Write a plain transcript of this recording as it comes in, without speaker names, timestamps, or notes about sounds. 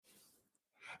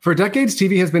For decades,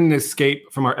 TV has been an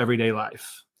escape from our everyday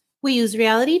life. We use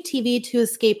reality TV to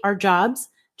escape our jobs,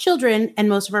 children, and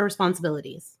most of our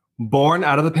responsibilities. Born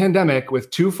out of the pandemic with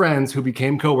two friends who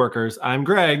became coworkers, I'm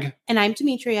Greg. And I'm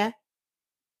Demetria.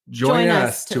 Join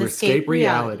us to escape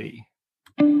reality.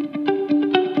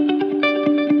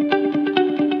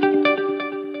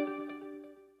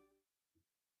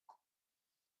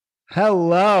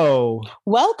 Hello.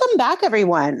 Welcome back,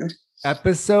 everyone.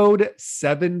 Episode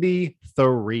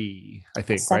 73, I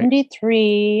think,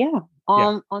 73,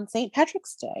 right? On St.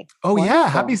 Patrick's Day. Oh, Wonderful. Yeah.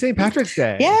 Happy St. Patrick's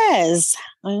Day. Yes.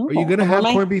 Are you going to have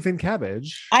corned beef and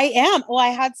cabbage? I am. Well, I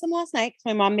had some last night because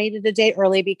my mom made it a day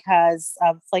early because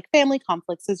of family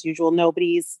conflicts as usual.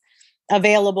 Nobody's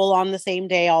available on the same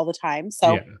day all the time.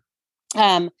 So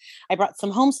I brought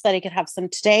some home so that I could have some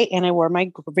today, and I wore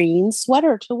my green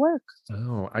sweater to work.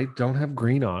 Oh, I don't have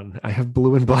green on. I have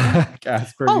blue and black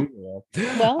as per usual.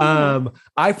 Well,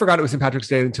 I forgot it was St. Patrick's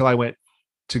Day until I went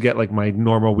to get my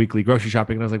normal weekly grocery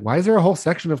shopping, and I was like, "Why is there a whole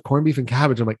section of corned beef and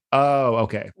cabbage?" I'm like, "Oh,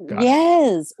 okay."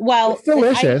 Yes. Well, it's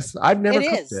delicious. I've never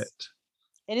cooked it.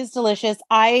 It is delicious.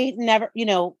 I never,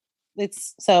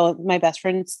 it's my best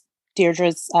friend's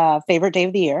Deirdre's favorite day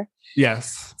of the year.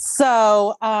 Yes.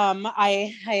 So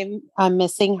I'm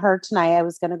missing her tonight. I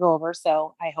was going to go over,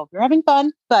 so I hope you're having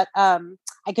fun. But I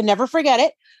could never forget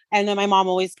it. And then my mom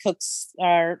always cooks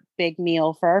our big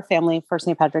meal for our family for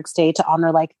St. Patrick's Day to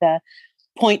honor the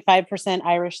 0.5%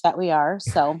 Irish that we are.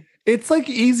 So it's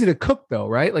easy to cook though,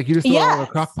 right? You just throw it in a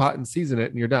crock pot and season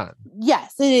it, and you're done.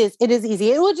 Yes, it is. It is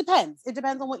easy. It depends. It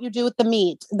depends on what you do with the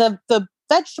meat. The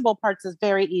vegetable parts is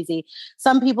very easy.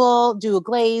 Some people do a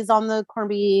glaze on the corned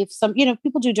beef. Some,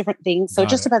 people do different things. So it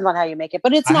just depends on how you make it.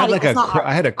 But it's not.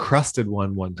 I had a crusted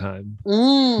one time.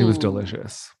 It was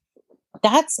delicious.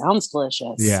 That sounds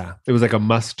delicious. Yeah, it was like a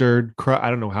mustard. I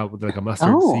don't know how, a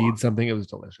mustard seed something. It was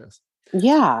delicious.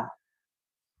 Yeah.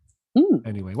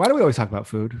 Anyway, why do we always talk about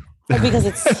food? Because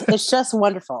it's just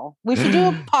wonderful. We should do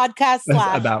a podcast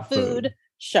about food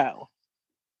show.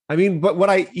 I mean, but what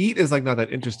I eat is not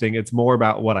that interesting. It's more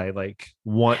about what I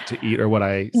want to eat or what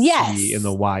I see in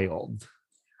the wild.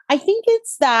 I think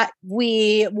it's that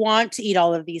we want to eat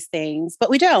all of these things, but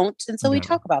we don't. And so we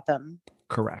talk about them.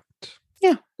 Correct.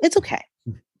 Yeah, it's okay.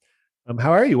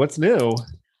 How are you? What's new?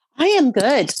 I am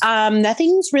good.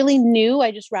 Nothing's really new.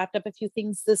 I just wrapped up a few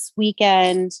things this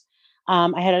weekend.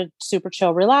 I had a super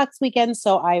chill, relaxed weekend.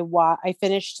 So I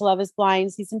finished Love is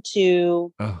Blind season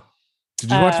 2. Oh.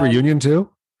 Did you watch Reunion too?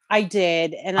 I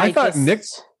did. And I thought Nick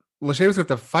Lachey was going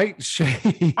to fight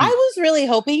Shay. I was really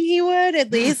hoping he would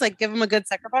at least give him a good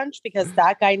sucker punch because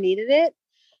that guy needed it.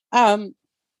 I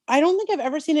don't think I've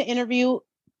ever seen an interview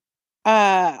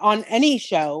on any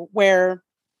show where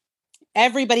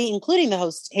everybody, including the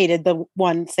host, hated the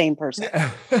one same person.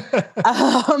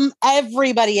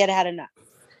 Everybody had enough.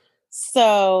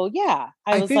 So yeah,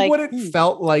 I think what it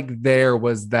felt like there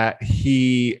was that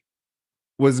he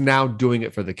was now doing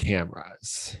it for the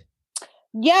cameras.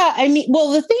 Yeah, I mean,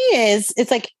 well, the thing is, it's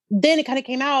then it kind of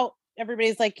came out.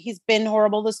 Everybody's he's been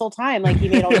horrible this whole time. He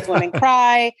made all these women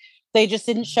cry. They just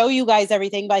didn't show you guys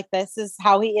everything. This is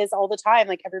how he is all the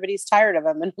time. Everybody's tired of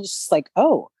him, and it's just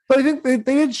oh. But I think they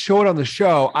did show it on the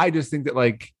show. I just think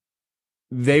that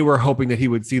they were hoping that he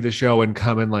would see the show and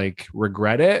come and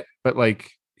regret it, but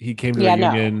he came to the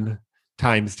reunion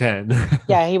times 10.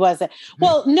 Yeah, he wasn't.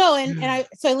 Well, no, and I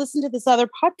listened to this other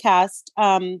podcast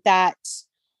that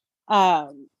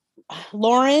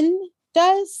Lauren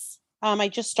does. I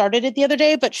just started it the other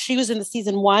day, but she was in the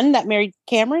season 1 that married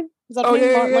Cameron. Is that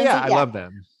yeah. I love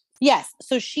them. Yes.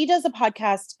 So she does a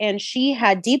podcast, and she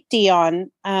had Deep D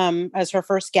on as her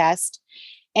first guest,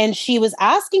 and she was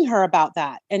asking her about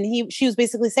that, and she was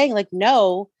basically saying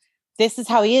no, this is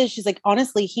how he is. She's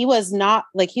honestly, he was not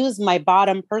he was my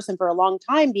bottom person for a long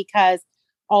time because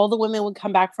all the women would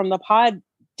come back from the pod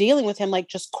dealing with him,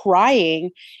 just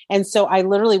crying. And so I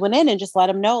literally went in and just let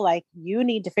him know, you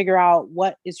need to figure out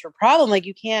what is your problem.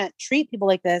 You can't treat people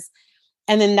like this.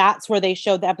 And then that's where they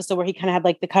showed the episode where he kind of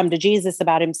had the come to Jesus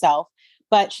about himself.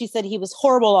 But she said he was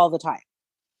horrible all the time.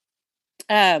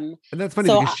 And that's funny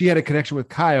because she had a connection with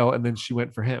Kyle and then she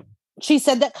went for him. She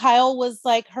said that Kyle was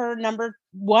her number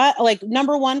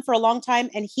one for a long time.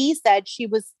 And he said she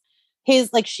was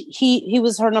his, he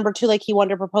was her number 2. He wanted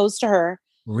to propose to her.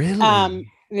 Really?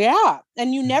 Yeah.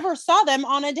 And you never saw them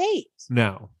on a date.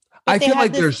 No. But I feel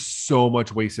there's so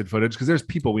much wasted footage because there's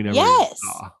people we never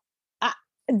saw.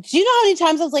 Do you know how many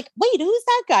times I was wait, who's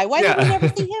that guy? Why did we never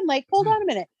see him? Hold on a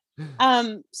minute.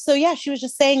 So yeah, she was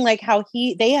just saying how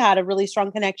they had a really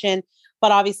strong connection,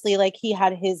 but obviously he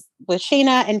had his with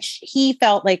Shayna, and he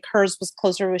felt hers was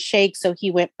closer with Shake. So he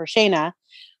went for Shayna.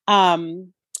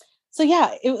 So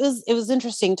yeah, it was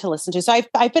interesting to listen to. So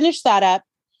I finished that up,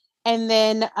 and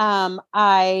then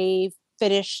I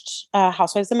finished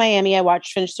Housewives of Miami. I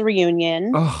finished the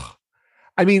reunion. Oh,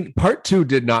 I mean, part 2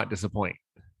 did not disappoint.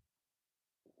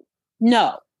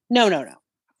 No.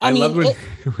 I loved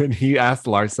when he asked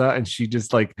Larsa, and she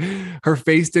just like, her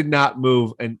face did not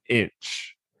move an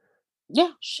inch.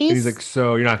 Yeah, and he's like,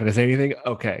 so you're not going to say anything?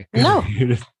 Okay. No.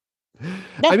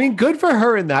 I mean, good for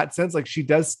her in that sense. Like, she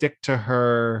does stick to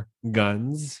her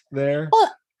guns there.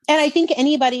 Well, and I think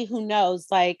anybody who knows,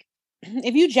 like,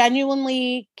 if you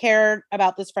genuinely care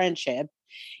about this friendship,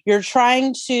 you're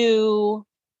trying to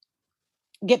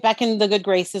get back in the good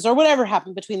graces or whatever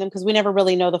happened between them, because we never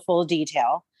really know the full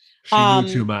detail. She knew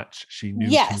too much. She knew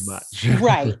too much.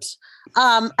 Right.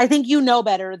 I think you know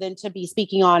better than to be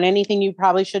speaking on anything you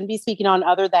probably shouldn't be speaking on,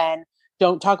 other than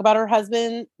don't talk about her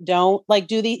husband. Don't like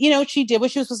do she did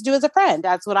what she was supposed to do as a friend.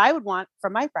 That's what I would want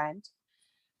from my friend.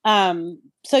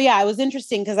 So yeah, it was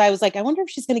interesting because I was like, I wonder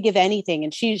if she's going to give anything.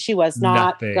 And she was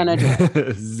not going to do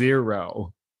it.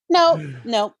 Zero.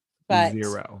 No, but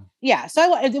zero. Yeah.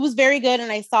 So it was very good.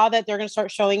 And I saw that they're going to start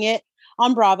showing it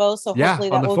on Bravo. So hopefully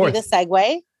that will 4th. be the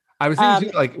segue. I was thinking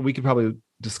too, like, we could probably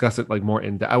discuss it like more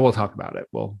in depth. I will talk about it.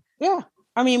 Yeah.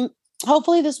 I mean,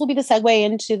 hopefully this will be the segue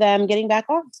into them getting back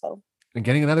on. So, and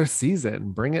getting another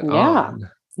season. Bring it on.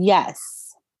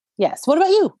 Yes. What about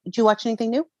you? Did you watch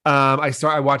anything new? I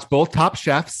watched both Top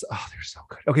Chefs. Oh, they're so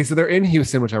good. Okay, so they're in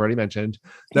Houston, which I already mentioned.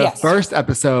 The first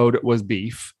episode was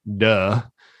beef. Duh.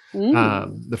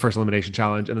 The first elimination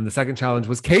challenge. And then the second challenge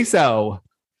was queso.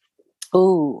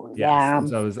 Oh, yeah.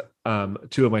 So it was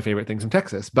 2 of my favorite things from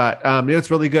Texas. But it's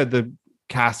really good. The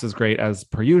cast is great as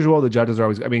per usual. The judges are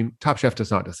always, Top Chef does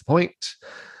not disappoint.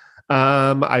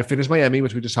 I finished Miami,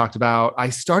 which we just talked about. I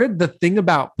started The Thing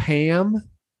About Pam.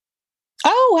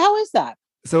 Oh, how is that?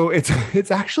 So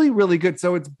it's actually really good.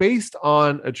 So it's based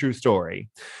on a true story.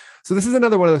 So this is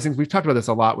another one of those things. We've talked about this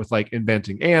a lot with like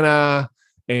Inventing Anna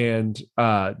and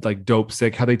like Dope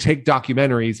Sick, how they take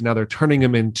documentaries and now they're turning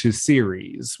them into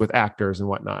series with actors and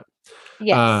whatnot.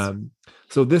 Yes.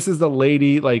 So this is the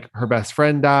lady, like her best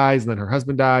friend dies and then her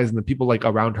husband dies and the people like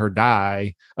around her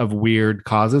die of weird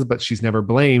causes, but she's never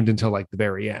blamed until like the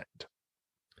very end.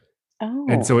 Oh.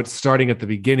 And so it's starting at the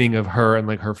beginning of her and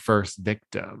like her first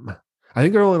victim. I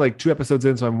think there are only like 2 episodes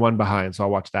in, so I'm 1 behind. So I'll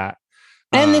watch that.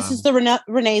 And this is the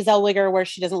Renee Zellweger where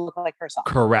she doesn't look like herself.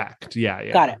 Correct.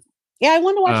 Yeah. Got it. Yeah, I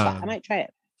want to watch that. I might try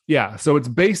it. Yeah. So it's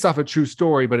based off a true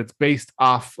story, but it's based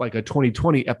off like a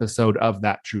 2020 episode of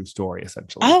that true story,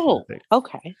 essentially. Oh,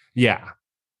 okay. Yeah.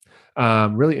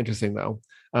 Really interesting though.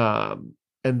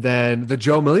 And then the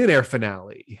Joe Millionaire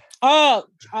finale. Oh,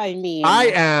 I mean,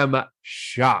 I am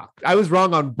shocked. I was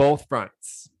wrong on both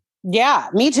fronts. Yeah,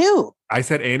 me too. I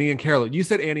said Annie and Carolyn. You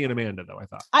said Annie and Amanda, though, I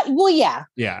thought. Well, yeah.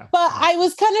 Yeah. But I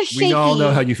was kind of shaky. We all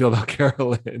know how you feel about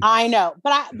Carolyn. I know.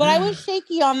 But I was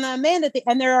shaky on the Amanda thing,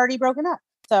 and they're already broken up.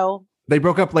 So they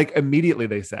broke up like immediately,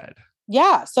 they said.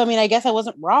 Yeah. So, I mean, I guess I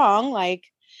wasn't wrong. Like,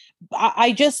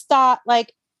 I just thought,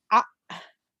 like,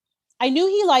 I knew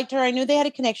he liked her. I knew they had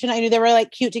a connection. I knew they were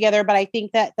like cute together, but I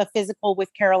think that the physical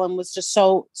with Carolyn was just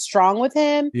so strong with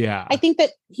him. Yeah. I think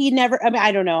that he never,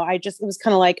 I don't know. It was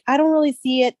kind of like, I don't really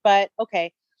see it, but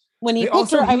okay. When he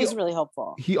picked her, I was really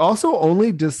hopeful. He also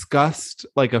only discussed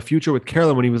like a future with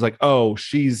Carolyn when he was like, oh,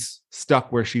 she's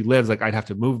stuck where she lives. Like I'd have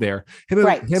to move there. Him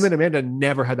and Amanda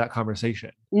never had that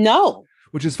conversation. No.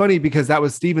 Which is funny because that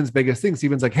was Steven's biggest thing.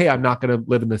 Steven's like, hey, I'm not going to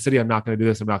live in the city. I'm not going to do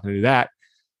this. I'm not going to do that.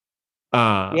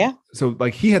 Yeah. So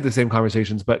like he had the same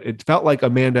conversations, but it felt like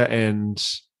Amanda and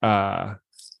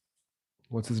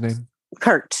what's his name?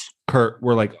 Kurt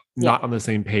were like not on the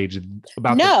same page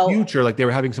about the future. Like they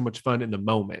were having so much fun in the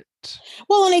moment.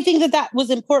 Well, and I think that was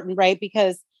important, right?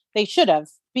 Because they should have,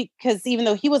 because even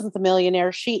though he wasn't the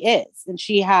millionaire, she is, and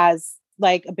she has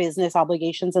like business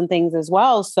obligations and things as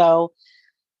well. So,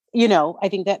 you know, I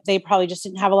think that they probably just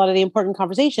didn't have a lot of the important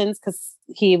conversations because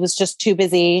he was just too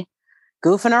busy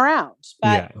goofing around.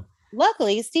 But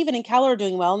luckily, Steven and Cal are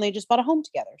doing well, and they just bought a home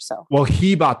together. So, well,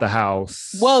 he bought the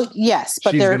house. Well, yes,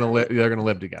 but they're gonna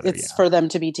live together. It's for them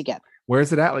to be together. Where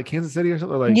is it at? Like Kansas City or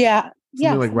something? Like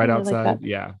like right outside.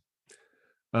 Like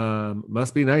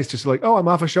must be nice. Just like, oh, I'm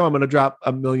off a show. I'm going to drop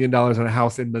 $1 million on a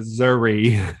house in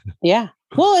Missouri. Yeah.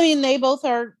 Well, I mean, they both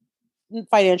are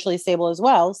financially stable as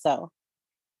well. So,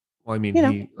 well, I mean,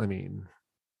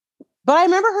 but I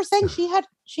remember her saying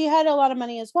she had a lot of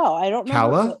money as well. I don't know.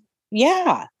 Kala?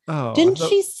 Yeah. Oh, didn't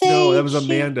she say? No, that was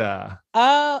Amanda.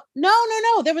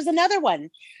 No. There was another one.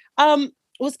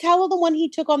 Was Kala the one he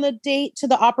took on the date to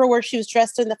the opera where she was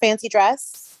dressed in the fancy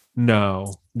dress?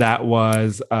 No, that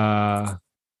was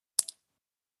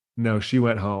no, she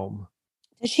went home.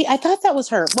 I thought that was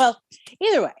her. Well,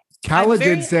 either way. Kala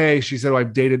did say, she said,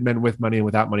 I've dated men with money and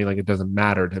without money. Like, it doesn't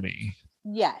matter to me.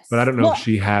 Yes. But I don't know if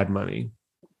she had money.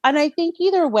 And I think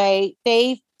either way,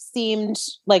 they seemed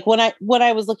like when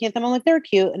I was looking at them, I'm like, they're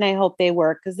cute. And I hope they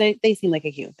work because they seem like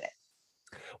a cute fit.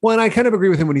 Well, and I kind of agree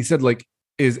with him when he said, like,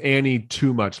 is Annie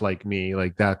too much like me?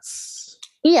 Like, that's,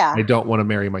 I don't want to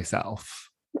marry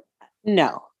myself.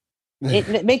 No.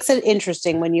 It makes it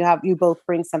interesting when you both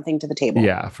bring something to the table.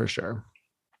 Yeah, for sure.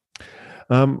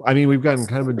 I mean, we've gotten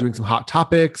kind of been doing some hot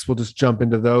topics. We'll just jump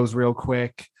into those real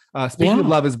quick. Speaking of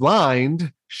Love is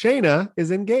Blind, Shayna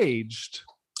is engaged.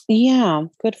 Yeah,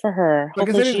 good for her.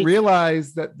 Because I didn't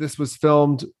realize that this was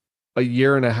filmed a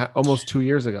year and a half, almost 2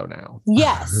 years ago now.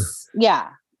 Yes. Yeah.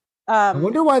 I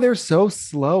wonder why they're so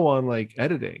slow on like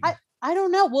editing. I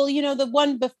don't know. Well, the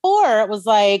one before it was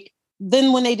like,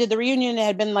 then when they did the reunion, it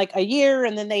had been like a year,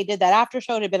 and then they did that after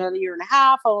show, it had been a year and a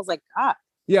half. I was like, God.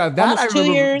 Yeah, that almost I 2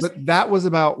 remember, years. but that was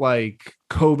about like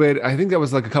COVID. I think that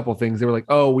was like a couple of things. They were like,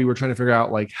 oh, we were trying to figure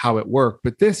out like how it worked.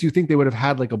 But this, you think they would have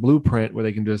had like a blueprint where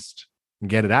they can just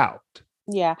get it out.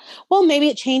 Yeah. Well, maybe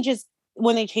it changes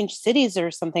when they change cities or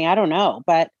something. I don't know,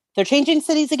 but they're changing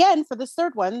cities again for this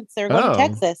third one. They're going to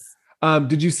Texas.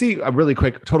 Did you see a really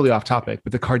quick, totally off topic,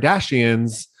 but the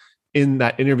Kardashians in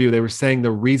that interview, they were saying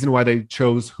the reason why they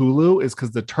chose Hulu is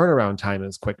because the turnaround time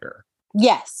is quicker.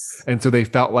 Yes. And so they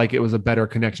felt like it was a better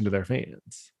connection to their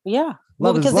fans. Yeah.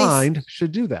 Love is Blind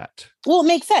should do that. Well, it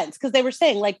makes sense because they were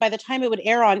saying like by the time it would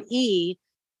air on E,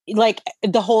 like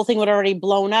the whole thing would already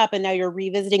blown up, and now you're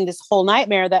revisiting this whole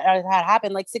nightmare that had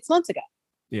happened like 6 months ago.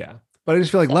 Yeah. But I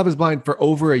just feel like Love is Blind for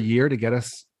over a year to get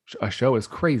us a show is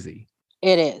crazy.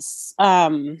 It is.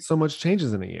 So much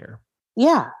changes in a year.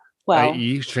 Yeah. Well,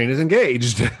 i.e. Shayna's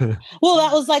engaged. Well,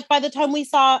 that was like by the time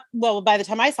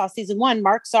I saw season 1,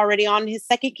 Mark's already on his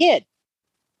second kid.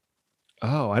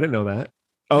 Oh, I didn't know that.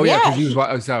 Oh yeah,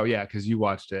 because you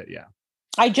watched it. Yeah.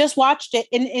 I just watched it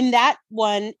in that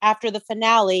one after the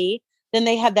finale. Then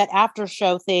they had that after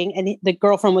show thing, and the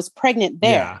girlfriend was pregnant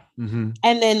there. Yeah. Mm-hmm.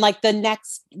 And then like the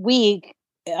next week,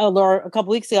 or a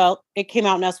couple weeks ago, it came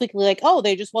out Us Weekly like, oh,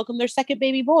 they just welcomed their second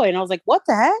baby boy. And I was like, what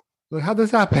the heck? Like, how'd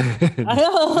this happen?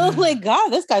 I was like, God,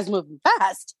 this guy's moving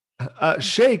fast.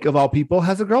 Shake, of all people,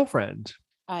 has a girlfriend.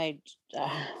 I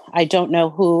don't know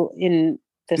who in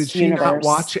this Did she universe. not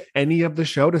watch any of the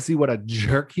show to see what a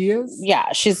jerk he is?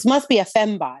 Yeah, she must be a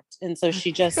fembot. And so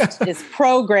she just is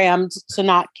programmed to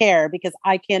not care, because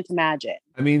I can't imagine.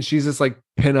 I mean, she's this like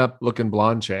pinup looking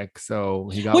blonde chick. So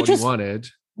he got what he wanted.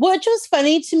 Which was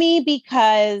funny to me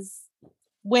because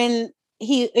when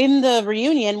in the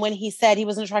reunion, when he said he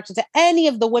wasn't attracted to any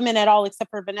of the women at all, except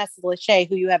for Vanessa Lachey,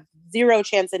 who you have zero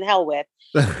chance in hell with.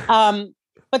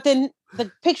 But then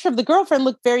the picture of the girlfriend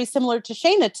looked very similar to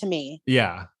Shayna to me.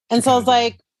 Yeah. And so I was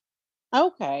like,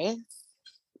 okay.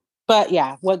 But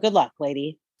yeah, well, good luck,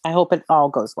 lady. I hope it all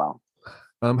goes well.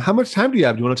 How much time do you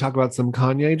have? Do you want to talk about some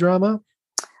Kanye drama?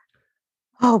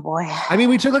 Oh boy. I mean,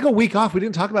 we took like a week off. We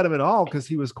didn't talk about him at all because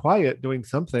he was quiet doing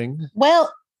something.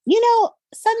 Well,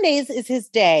 Sundays is his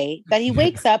day that he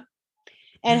wakes up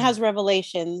and has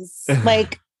revelations.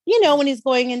 Like, when he's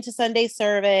going into Sunday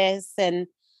service and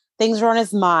things are on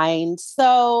his mind.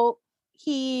 So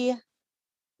he,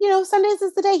 Sundays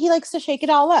is the day he likes to shake it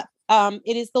all up.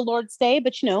 It is the Lord's day,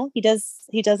 but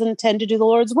he doesn't tend to do the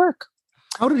Lord's work.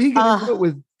 How did he get into it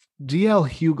with DL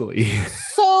Hughley?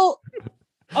 So,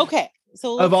 okay.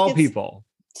 So of all people.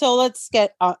 So let's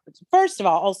get, first of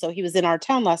all, also, he was in our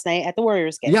town last night at the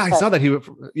Warriors game. Yeah, I saw that he was,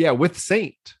 with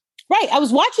Saint. Right. I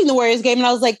was watching the Warriors game and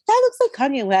I was like, that looks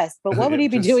like Kanye West, but what would he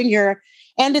be doing here?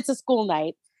 And it's a school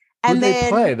night. And Who'd then they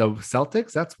play? The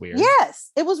Celtics? That's weird.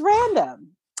 Yes, it was random.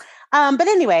 But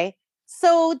anyway,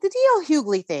 so the DL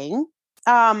Hughley thing,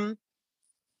 I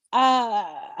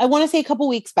want to say a couple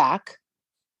weeks back,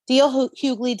 DL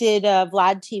Hughley did a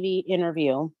Vlad TV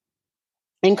interview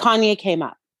and Kanye came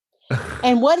up.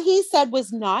 And what he said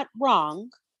was not wrong.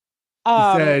 He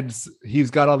said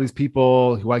he's got all these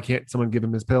people. Why can't someone give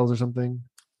him his pills or something?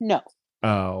 No.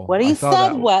 Oh. What he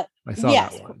said was, I saw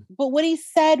that one. But what he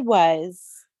said was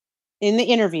in the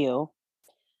interview,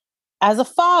 as a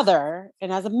father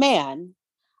and as a man,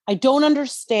 I don't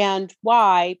understand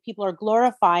why people are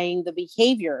glorifying the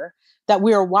behavior that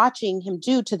we are watching him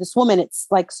do to this woman. It's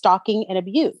like stalking and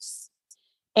abuse.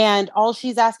 And all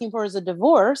she's asking for is a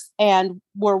divorce. And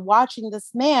we're watching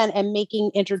this man and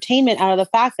making entertainment out of the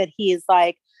fact that he is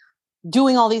like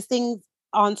doing all these things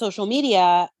on social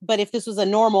media. But if this was a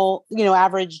normal,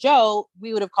 average Joe,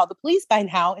 we would have called the police by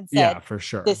now and said, yeah, for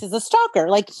sure, this is a stalker.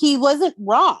 Like, he wasn't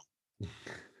wrong.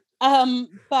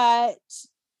 But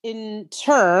in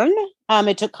turn,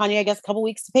 it took Kanye, I guess, a couple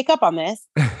weeks to pick up on this.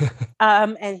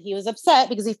 And he was upset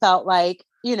because he felt like,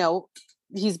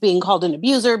 he's being called an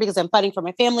abuser because I'm fighting for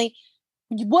my family.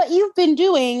 What you've been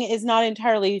doing is not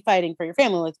entirely fighting for your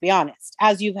family, let's be honest,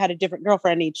 as you've had a different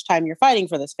girlfriend each time you're fighting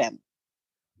for this family.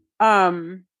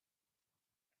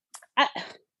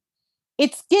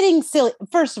 It's getting silly.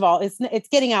 First of all, it's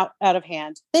getting out of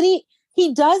hand. Then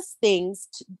he does things.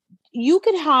 You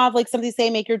could have like somebody say,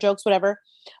 make your jokes, whatever,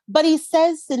 but he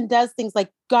says and does things like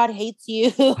God hates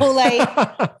you, like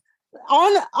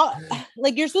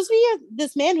like you're supposed to be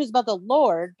this man who's about the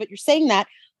Lord, but you're saying that.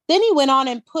 Then he went on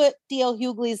and put D.L.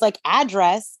 Hughley's like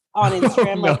address on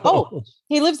Instagram,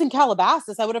 he lives in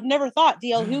Calabasas. I would have never thought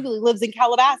D.L. Hughley lives in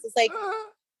Calabasas. Like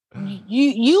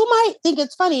you might think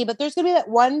it's funny, but there's gonna be that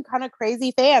one kind of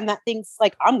crazy fan that thinks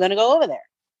like I'm gonna go over there.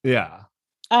 Yeah.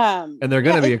 And they're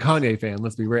gonna be a Kanye fan,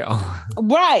 let's be real.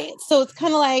 Right. So it's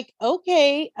kind of like,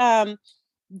 okay,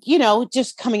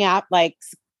 just coming out like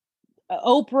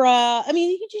Oprah. I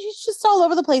mean, he's just all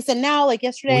over the place. And now, like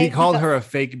yesterday, he called her a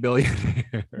fake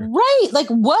billionaire. Right. Like,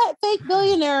 what fake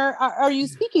billionaire are you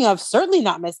speaking of? Certainly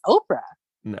not Miss Oprah.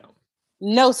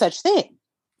 No such thing.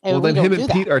 And then him and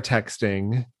Pete are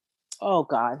texting. Oh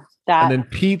God. And then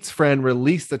Pete's friend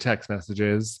released the text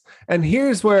messages. And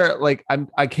here's where like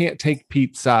I can't take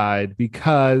Pete's side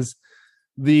because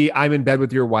the I'm in bed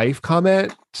with your wife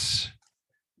comment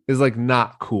is like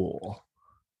not cool.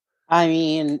 I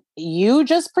mean, you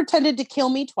just pretended to kill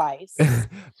me twice.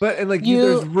 But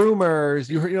there's rumors.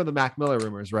 You heard, the Mac Miller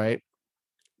rumors, right?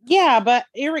 Yeah, but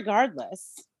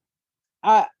irregardless,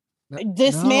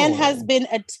 this man has been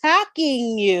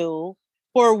attacking you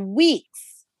for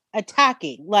weeks.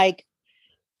 Like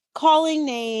calling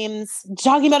names,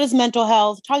 talking about his mental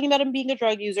health, talking about him being a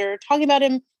drug user, talking about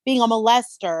him being a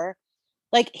molester.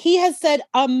 Like he has said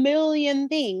a million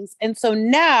things. And so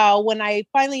now when I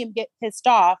finally get pissed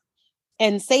off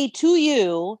and say to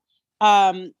you,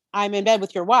 I'm in bed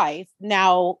with your wife.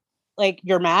 Now, like,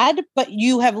 you're mad, but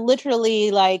you have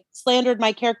literally like slandered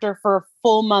my character for a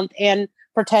full month and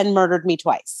pretend murdered me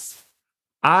twice.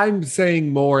 I'm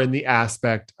saying more in the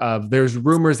aspect of there's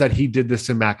rumors that he did this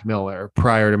to Mac Miller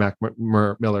prior to Mac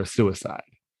Miller's suicide.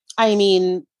 I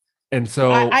mean, and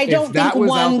so I don't think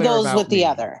one goes with the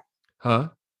other. Huh?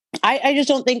 I just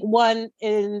don't think one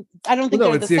is. I don't think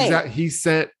it's the same. He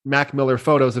sent Mac Miller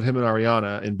photos of him and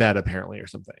Ariana in bed, apparently, or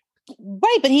something.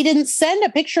 Right, but he didn't send a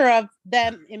picture of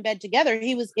them in bed together.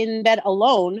 He was in bed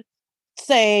alone,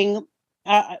 saying,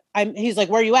 He's like,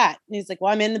 "Where are you at?" And he's like,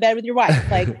 "Well, I'm in the bed with your wife."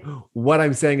 Like, what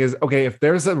I'm saying is, okay, if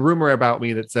there's a rumor about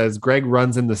me that says Greg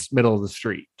runs in the middle of the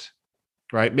street,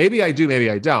 right? Maybe I do, maybe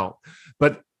I don't,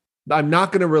 but I'm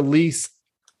not going to release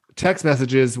text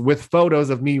messages with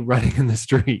photos of me running in the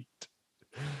street.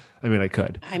 I mean, I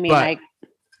could. I mean,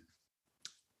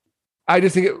 I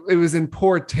just think it was in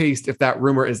poor taste if that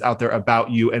rumor is out there about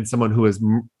you and someone who has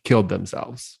killed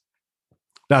themselves.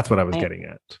 That's what I was getting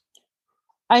at.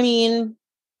 I mean,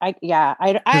 I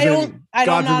don't.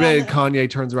 God forbid Kanye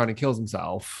turns around and kills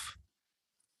himself.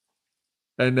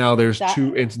 And now there's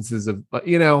two instances of,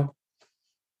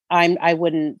 I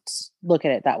wouldn't look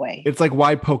at it that way. It's like,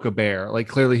 why poke a bear? Like,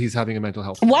 clearly he's having a mental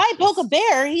health crisis. Why poke a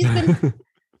bear? He's been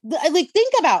like,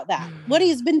 think about that. What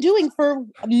he's been doing for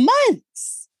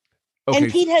months. Okay.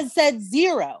 And Pete has said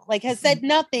zero, like has said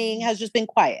nothing, has just been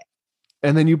quiet.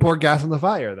 And then you pour gas on the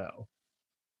fire, though.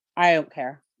 I don't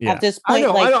care. Yeah. At this point,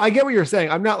 I know. I get what you're saying.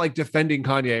 I'm not like defending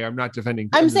Kanye. I'm not defending.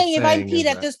 I'm saying if I'm Pete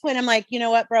at this point, I'm like, you know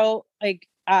what, bro? Like,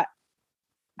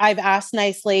 I've asked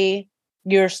nicely.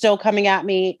 You're still coming at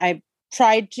me. I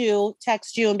tried to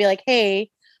text you and be like, hey,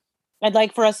 I'd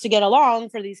like for us to get along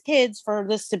for these kids, for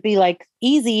this to be like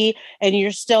easy. And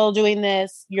you're still doing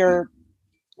this. You're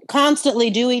constantly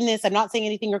doing this. I'm not saying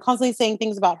anything. You're constantly saying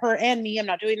things about her and me. I'm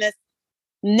not doing this.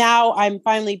 Now I'm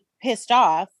finally pissed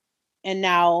off. And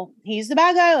now he's the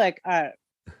bad guy. Like,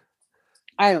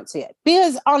 I don't see it.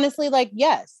 Because honestly, like,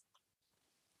 yes,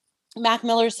 Mac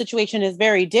Miller's situation is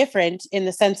very different in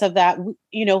the sense of that,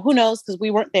 who knows? Because we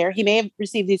weren't there. He may have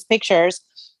received these pictures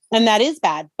and that is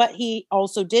bad, but he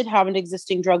also did have an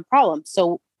existing drug problem.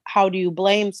 So how do you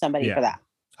blame somebody for that?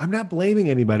 I'm not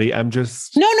blaming anybody. I'm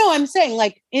just. No, I'm saying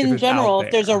like in general, if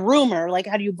there's a rumor, like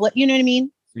how do you blame, you know what I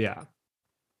mean? Yeah.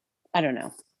 I don't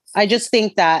know. I just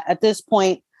think that at this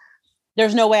point,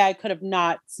 there's no way I could have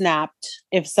not snapped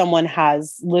if someone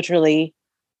has literally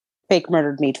fake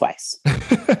murdered me twice.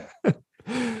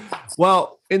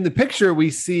 Well, in the picture,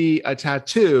 we see a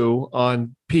tattoo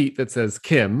on Pete that says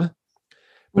Kim,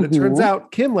 but it turns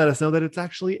out Kim let us know that it's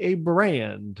actually a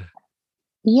brand.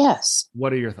 Yes.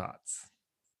 What are your thoughts?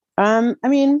 I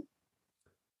mean,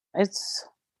 it's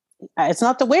it's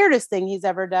not the weirdest thing he's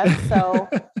ever done. So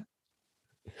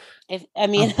I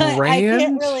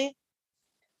can't really.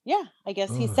 Yeah, I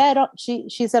guess he said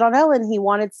she said on Ellen he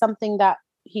wanted something that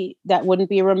wouldn't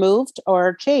be removed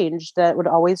or changed, that would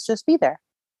always just be there.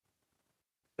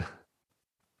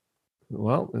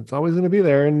 Well, it's always going to be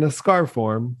there in the scar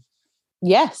form.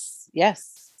 Yes.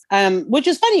 Which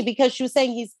is funny because she was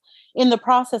saying he's in the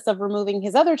process of removing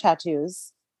his other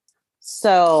tattoos.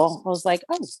 So I was like,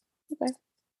 oh, okay.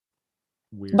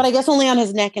 Weird. But I guess only on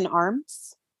his neck and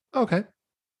arms. Okay.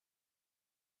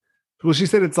 Well, she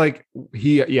said it's like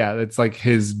it's like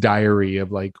his diary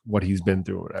of like what he's been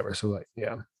through or whatever. So like,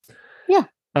 yeah.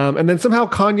 And then somehow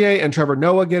Kanye and Trevor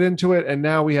Noah get into it, and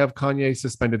now we have Kanye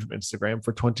suspended from Instagram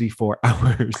for 24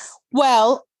 hours.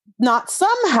 Well, not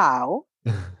somehow.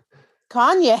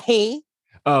 Kanye.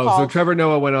 So Trevor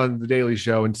Noah went on The Daily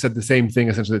Show and said the same thing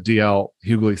essentially that DL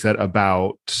Hughley said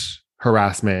about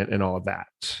harassment and all of that.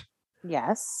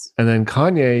 Yes. And then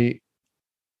Kanye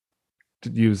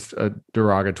used a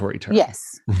derogatory term.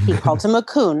 Yes. He called him a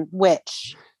coon,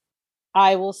 which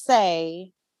I will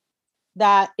say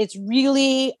that it's a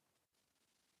really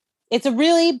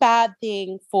bad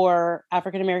thing for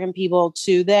African-American people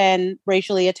to then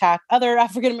racially attack other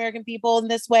African-American people in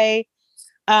this way.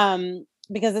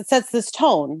 Because it sets this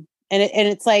tone, and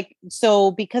it's like,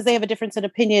 so because they have a difference in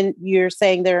opinion, you're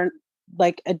saying they're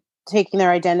like taking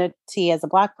their identity as a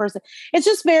Black person. It's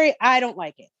just I don't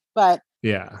like it, but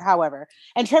yeah. However,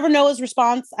 and Trevor Noah's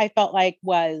response, I felt like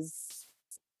I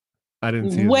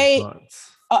didn't see his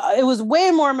response. It was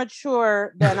way more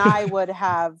mature than I would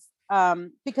have,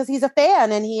 because he's a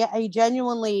fan and he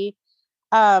genuinely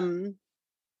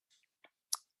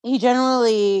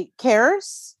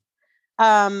cares.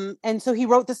 And so he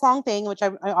wrote this long thing, which I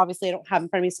obviously don't have in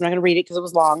front of me, so I'm not going to read it because it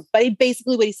was long. But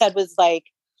basically what he said was like,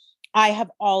 I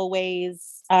have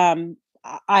always,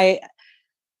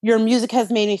 your music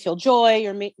has made me feel joy.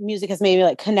 Your music has made me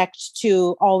like connect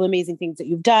to all the amazing things that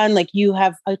you've done. Like you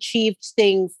have achieved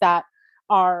things that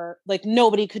are like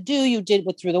nobody could do. You did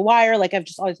with Through the Wire. Like I've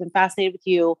just always been fascinated with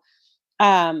you.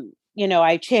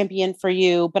 I champion for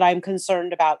you, but I'm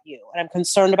concerned about you, and I'm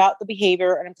concerned about the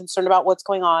behavior, and I'm concerned about what's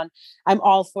going on. I'm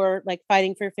all for like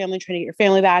fighting for your family, trying to get your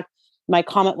family back. My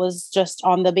comment was just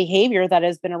on the behavior that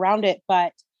has been around it,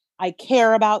 but I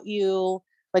care about you,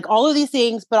 like all of these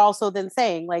things, but also then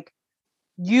saying like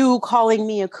you calling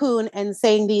me a coon and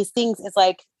saying these things is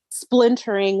like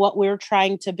splintering what we're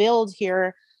trying to build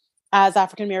here as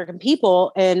African-American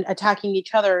people, and attacking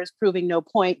each other is proving no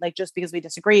point, like just because we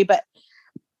disagree. But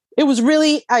it was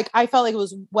really like, I felt like it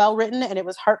was well written and it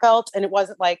was heartfelt, and it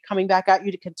wasn't like coming back at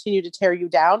you to continue to tear you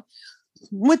down.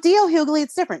 With D.L. Hughley,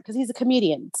 it's different because he's a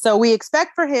comedian. So we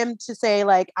expect for him to say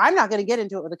like, I'm not going to get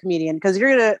into it with a comedian because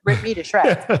you're going to rip me to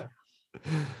shreds.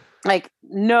 Like,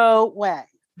 no way.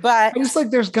 But it's like,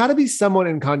 there's got to be someone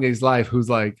in Kanye's life who's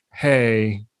like,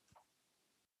 hey,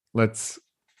 let's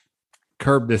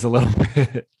curb this a little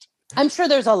bit. I'm sure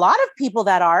there's a lot of people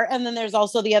that are, and then there's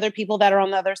also the other people that are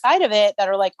on the other side of it that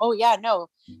are like, oh yeah, no,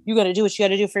 you got to do what you got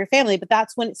to do for your family. But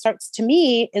that's when it starts, to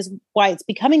me, is why it's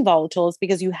becoming volatile, is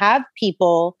because you have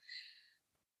people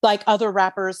like other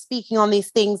rappers speaking on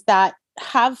these things that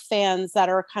have fans that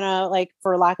are kind of like,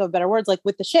 for lack of better words, like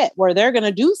with the shit, where they're going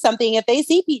to do something. If they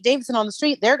see Pete Davidson on the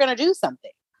street, they're going to do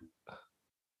something.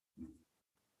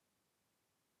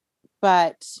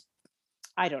 But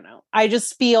I don't know. I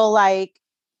just feel like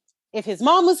if his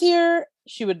mom was here,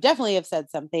 she would definitely have said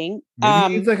something.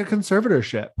 Maybe it's like a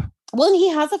conservatorship. Well, and he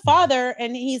has a father,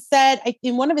 and he said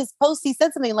in one of his posts, he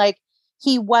said something like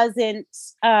he wasn't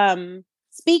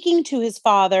speaking to his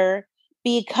father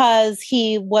because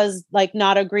he was like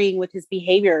not agreeing with his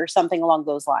behavior or something along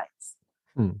those lines.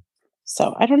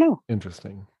 So I don't know.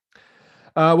 Interesting.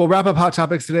 We'll wrap up Hot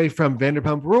Topics today from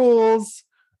Vanderpump Rules.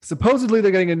 Supposedly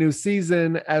they're getting a new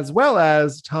season, as well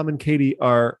as Tom and Katie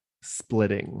are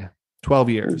splitting. 12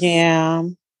 years. Yeah.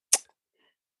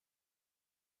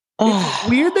 It's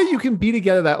weird that you can be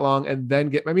together that long and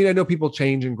then I know people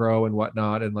change and grow and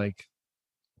whatnot. And like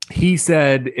he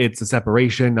said, it's a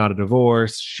separation, not a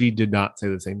divorce. She did not say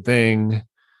the same thing.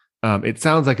 It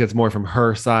sounds like it's more from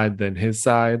her side than his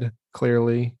side,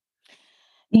 clearly.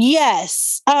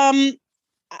 Yes. There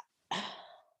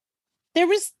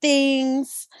was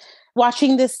things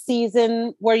watching this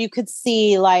season where you could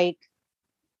see like,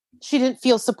 she didn't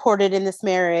feel supported in this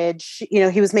marriage. You know,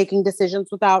 he was making decisions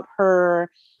without her.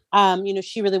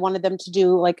 She really wanted them to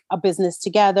do like a business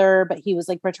together, but he was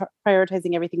like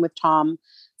prioritizing everything with Tom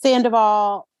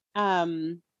Sandoval. There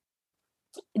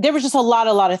was just a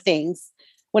lot of things.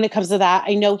 when it comes to that.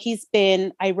 I know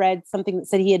I read something that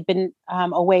said he had been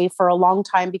away for a long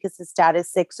time because his dad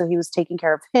is sick. So he was taking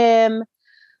care of him.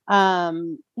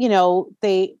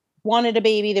 They wanted a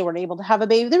baby. They weren't able to have a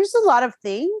baby. There's a lot of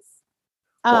things.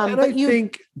 And I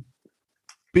think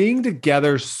being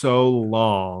together so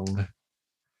long,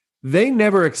 they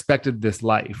never expected this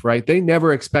life, right? They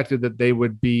never expected that they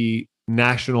would be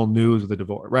national news with a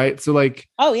divorce, right? So like,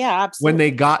 oh yeah, absolutely. When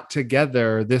they got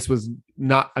together, this was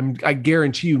not, I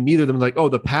guarantee you neither of them like, oh,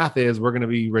 the path is we're going to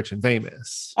be rich and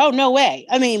famous. Oh, no way.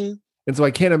 I mean, and so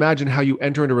I can't imagine how you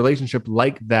enter into a relationship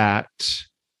like that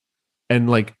and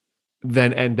like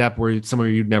then end up where someone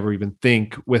you'd never even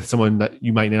think with someone that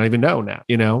you might not even know now,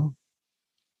 you know?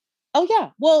 Oh yeah.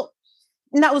 Well,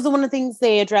 and that was one of the things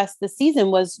they addressed this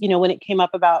season was, when it came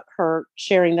up about her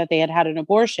sharing that they had an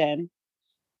abortion.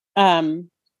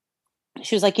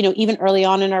 She was like, even early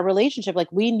on in our relationship,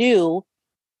 like we knew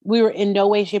we were in no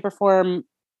way, shape or form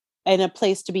in a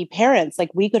place to be parents.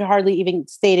 Like we could hardly even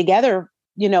stay together,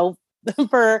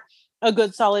 for a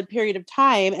good solid period of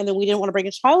time. And then we didn't want to bring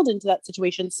a child into that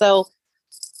situation. So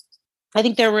I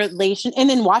think their relation, and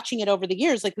then watching it over the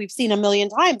years, like we've seen a million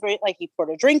times, right? Like he poured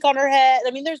a drink on her head.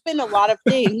 I mean, there's been a lot of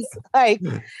things. Like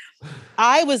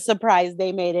I was surprised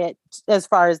they made it as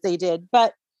far as they did.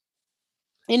 But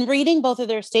in reading both of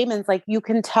their statements, like you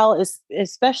can tell,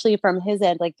 especially from his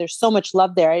end, like there's so much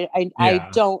love there. I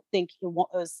don't think it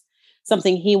was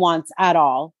something he wants at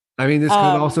all. I mean, this could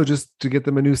also just to get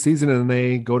them a new season and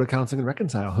they go to counseling and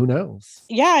reconcile. Who knows?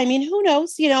 Yeah. I mean, who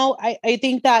knows? I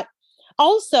think that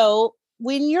also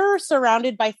when you're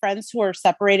surrounded by friends who are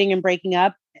separating and breaking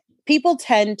up, people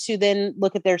tend to then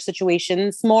look at their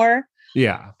situations more.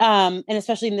 Yeah. And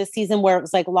especially in this season where it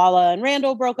was like Lala and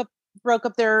Randall broke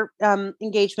up their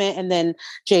engagement, and then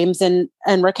James and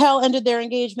Raquel ended their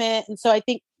engagement. And so I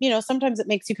think, sometimes it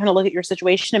makes you kind of look at your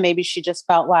situation and maybe she just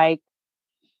felt like,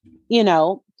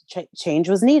 change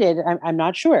was needed. I'm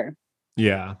not sure.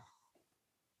 Yeah.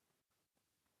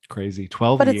 Crazy.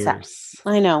 12 but years. It's sad.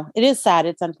 I know. It is sad.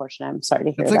 It's unfortunate. I'm sorry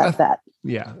to hear about that.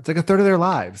 Yeah. It's like a third of their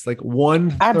lives. Like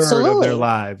 1/3 of their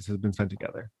lives has been spent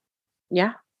together.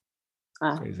 Yeah.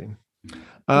 Crazy.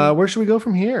 Where should we go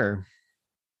from here?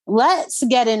 Let's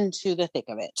get into the thick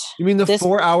of it. You mean the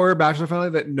 4-hour Bachelor finale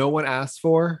that no one asked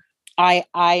for? I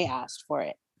asked for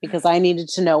it because I needed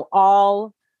to know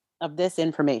all of this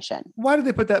information. Why did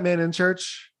they put that man in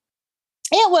church?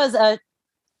 It was a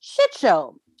shit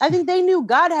show. I think they knew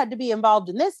God had to be involved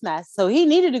in this mess, so he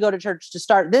needed to go to church to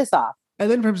start this off. And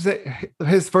then from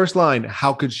his first line,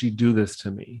 how could she do this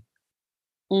to me?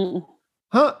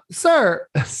 Huh? Sir.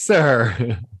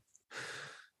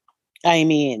 I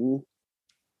mean...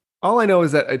 all I know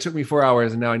is that it took me 4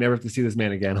 hours and now I never have to see this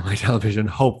man again on my television,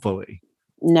 hopefully.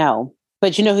 No.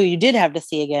 But you know who you did have to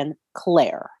see again?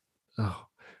 Claire. Oh,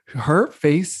 her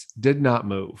face did not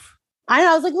move. I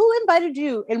know. I was like, who invited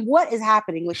you? And what is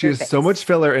happening with your face? She has so much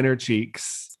filler in her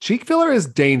cheeks. Cheek filler is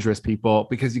dangerous, people,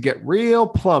 because you get real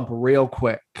plump real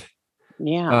quick.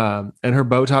 Yeah. And her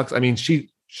Botox, I mean, she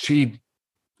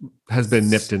has been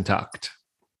nipped and tucked.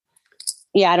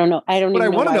 Yeah, I don't know. What I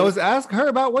want to know is ask her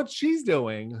about what she's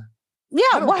doing.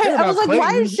 Yeah, why? I was like, Clayton.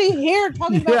 Why is she here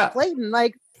talking about Clayton?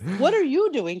 Like, what are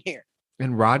you doing here?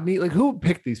 And Rodney, like, who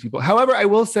picked these people? However, I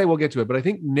will say, we'll get to it, but I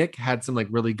think Nick had some like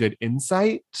really good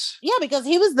insight. Yeah, because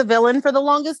he was the villain for the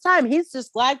longest time. He's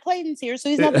just glad Clayton's here, so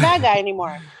he's not the bad guy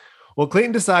anymore. Well,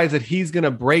 Clayton decides that he's going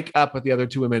to break up with the other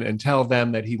two women and tell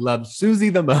them that he loves Susie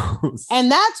the most. And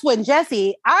that's when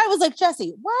I was like,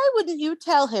 Jesse, why wouldn't you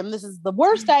tell him this is the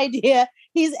worst idea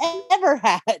he's ever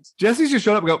had? Jesse just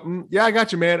showed up and go, yeah, I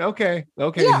got you, man. Okay.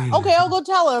 Yeah, okay, I'll go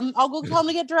tell him. I'll go tell him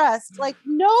to get dressed. Like,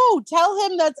 no, tell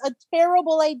him that's a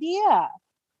terrible idea.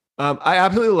 I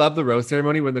absolutely love the rose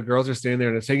ceremony when the girls are standing there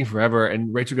and it's taking forever.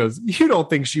 And Rachel goes, you don't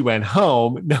think she went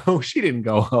home? No, she didn't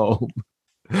go home.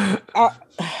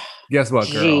 Guess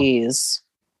what, girl? Jeez.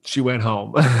 She went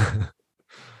home.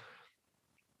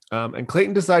 And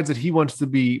Clayton decides that he wants to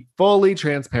be fully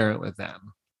transparent with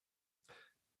them.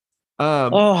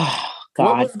 Oh, God.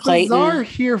 What was Clayton. bizarre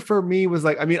here for me was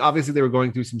like, I mean, obviously they were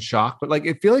going through some shock, but like,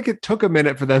 I feel like it took a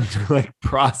minute for them to like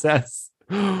process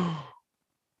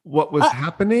what was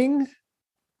happening.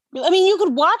 I mean, you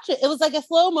could watch it. It was like a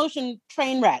slow motion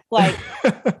train wreck. Like,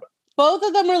 both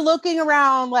of them are looking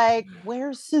around like,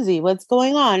 where's Susie? What's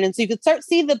going on? And so you could start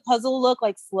see the puzzle look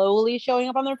like slowly showing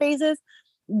up on their faces.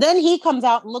 Then he comes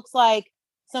out and looks like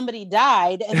somebody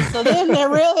died. And so then they're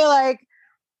really like,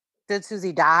 did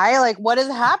Susie die? Like, what is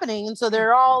happening? And so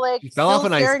they're all like, she fell off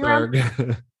an iceberg.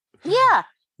 Yeah.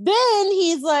 Then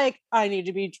he's like, I need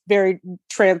to be very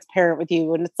transparent with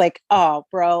you. And it's like, oh,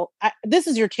 bro, this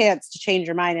is your chance to change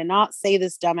your mind and not say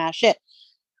this dumbass shit.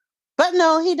 But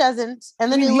no, he doesn't.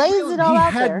 And then he lays it all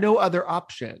out there. He had no other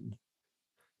option.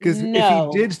 Because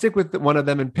if he did stick with one of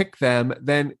them and pick them,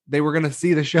 then they were going to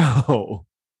see the show.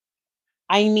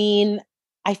 I mean,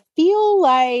 I feel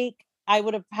like I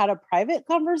would have had a private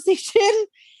conversation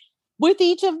with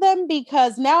each of them,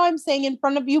 because now I'm saying in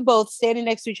front of you both, standing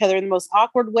next to each other in the most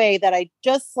awkward way, that I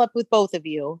just slept with both of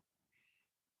you.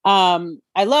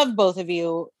 I love both of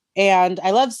you, and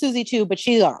I love Susie too, but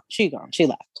she's gone. She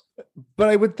left. But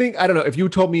I would think, I don't know, if you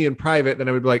told me in private, then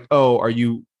I would be like, oh,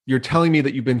 you're telling me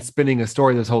that you've been spinning a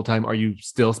story this whole time. Are you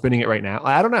still spinning it right now?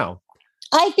 I don't know.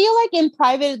 I feel like in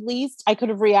private, at least, I could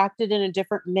have reacted in a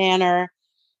different manner.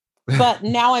 But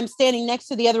now I'm standing next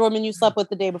to the other woman you slept with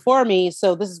the day before me.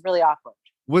 So this is really awkward.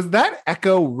 Was that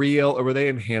echo real, or were they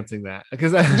enhancing that?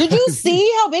 Because did you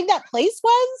see how big that place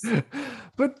was?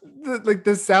 But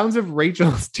the sounds of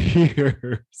Rachel's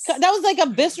tears. That was like a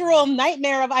visceral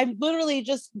nightmare of, I literally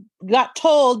just got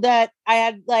told that I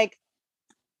had like,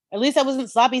 at least I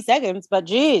wasn't sloppy seconds, but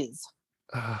geez.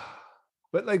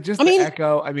 But like just the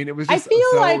echo, I mean, it was just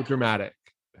so dramatic.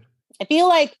 I feel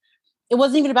like it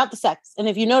wasn't even about the sex. And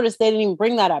if you notice, they didn't even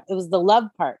bring that up. It was the love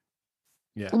part.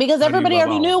 Yeah. Because everybody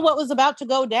already knew what was about to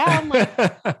go down. Like,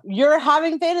 you're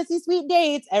having fantasy suite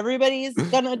dates. Everybody's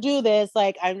going to do this.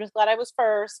 Like, I'm just glad I was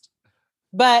first.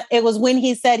 But it was when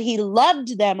he said he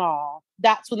loved them all.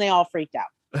 That's when they all freaked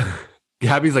out.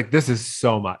 Gabby's like, this is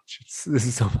so much. This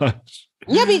is so much.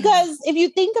 Yeah, because if you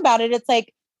think about it, it's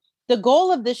like the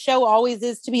goal of this show always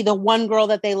is to be the one girl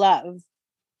that they love.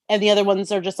 And the other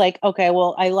ones are just like, okay,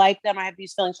 well, I like them. I have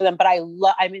these feelings for them, but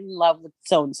I'm in love with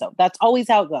so-and-so. That's always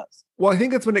how it goes. Well, I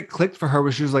think that's when it clicked for her,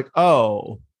 where she was like,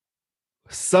 oh,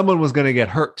 someone was going to get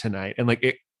hurt tonight. And like,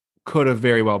 it could have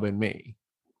very well been me.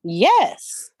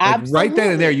 Yes, like, absolutely. Right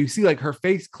then and there, you see like her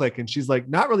face click, and she's like,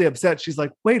 not really upset. She's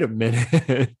like, wait a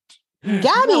minute.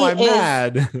 Gabby I'm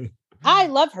mad. I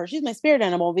love her. She's my spirit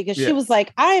animal, because she was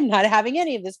like, I'm not having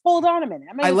any of this. Hold on a minute.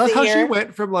 I love how she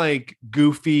went from like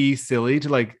goofy, silly to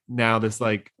like now this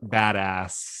like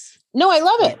badass. No, I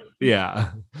love it. Yeah.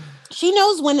 She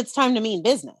knows when it's time to mean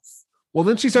business. Well,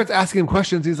 then she starts asking him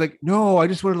questions. He's like, no, I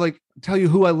just want to like tell you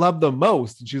who I love the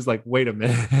most. And she's like, wait a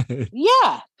minute.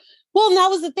 Yeah. Well, and that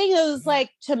was the thing. That was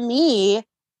like, to me,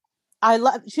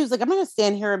 she was like, I'm going to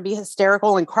stand here and be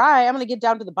hysterical and cry. I'm going to get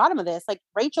down to the bottom of this. Like,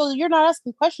 Rachel, you're not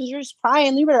asking questions. You're just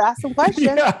crying. You better ask some questions.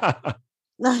 Yeah.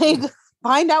 Like,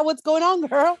 find out what's going on,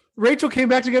 girl. Rachel came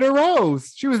back to get her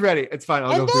rose. She was ready. It's fine.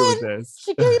 I'll go through with this.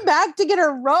 She came back to get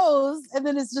her rose, and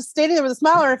then is just standing there with a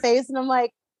smile on her face. And I'm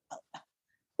like,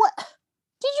 what?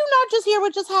 Did you not just hear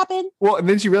what just happened? Well, and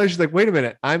then she realized, she's like, wait a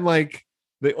minute. I'm like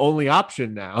the only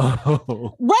option now.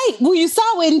 Right. Well, you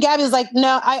saw when Gabby was like,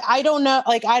 no, I don't know.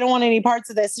 Like, I don't want any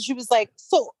parts of this. And she was like,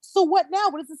 so what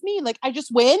now? What does this mean? Like, I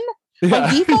just win?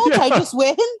 By default, I just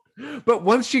win? But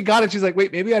once she got it, she's like,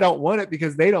 wait, maybe I don't want it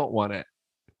because they don't want it.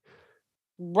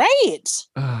 Right.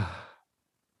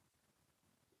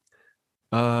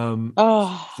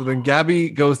 So then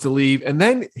Gabby goes to leave, and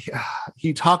then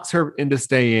he talks her into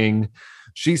staying.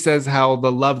 She says how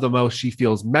the love the most, she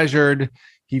feels measured.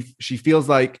 She feels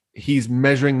like he's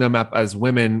measuring them up as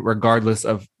women, regardless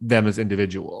of them as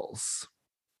individuals.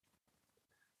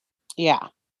 Yeah.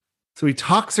 So he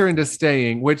talks her into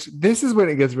staying, which this is when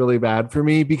it gets really bad for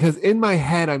me, because in my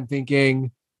head, I'm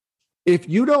thinking, if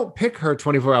you don't pick her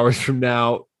 24 hours from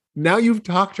now you've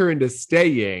talked her into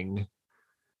staying,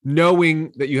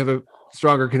 knowing that you have a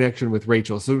stronger connection with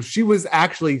Rachel. So she was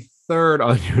actually third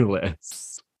on your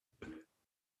list.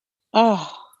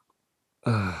 Oh,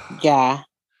 yeah.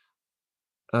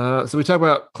 So we talk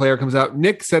about Claire comes out.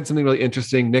 Nick said something really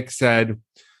interesting. Nick said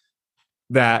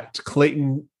that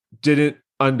Clayton didn't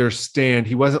understand.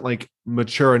 He wasn't like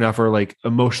mature enough or like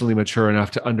emotionally mature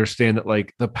enough to understand that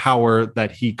like the power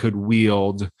that he could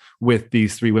wield with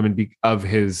these three women of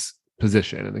his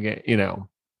position in the game, you know?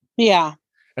 Yeah.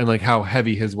 And like how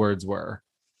heavy his words were.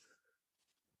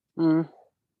 I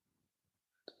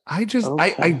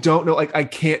don't know. Like I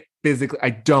can't physically, I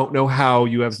don't know how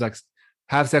you have sex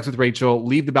with Rachel,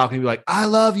 leave the balcony, be like, I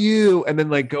love you. And then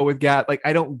like go with Gat. Like,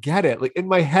 I don't get it. Like in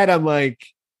my head, I'm like,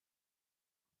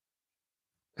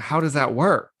 how does that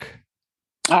work?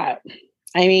 I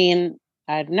mean,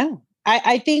 I don't know.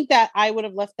 I think that I would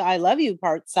have left the "I love you"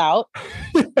 parts out.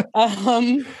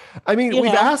 I mean, we've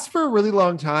asked for a really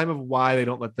long time of why they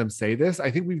don't let them say this.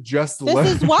 I think we've just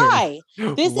This is why.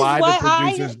 This why is why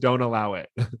the producers don't allow it.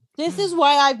 This is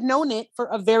why I've known it for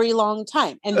a very long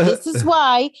time. And this is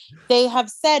why they have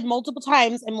said multiple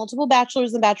times, and multiple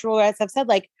bachelors and bachelorettes have said,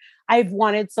 like, I've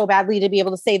wanted so badly to be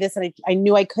able to say this, and I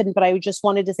knew I couldn't, but I just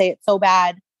wanted to say it so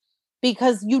bad,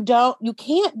 because you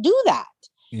can't do that.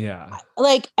 Yeah.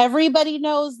 Like, everybody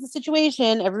knows the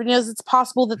situation. Everybody knows it's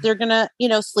possible that they're going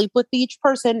to, sleep with each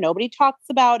person. Nobody talks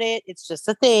about it. It's just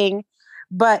a thing.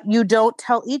 But you don't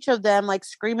tell each of them, like,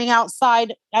 screaming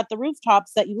outside at the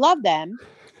rooftops that you love them,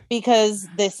 because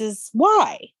this is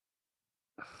why.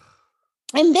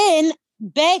 And then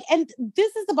and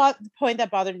this is the point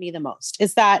that bothered me the most,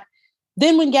 is that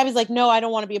then when Gabby's like, no, I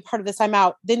don't want to be a part of this, I'm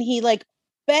out. Then he like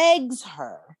begs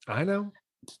her. I know.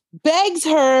 Begs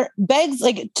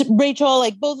like to Rachel,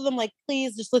 like both of them, like,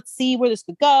 please just let's see where this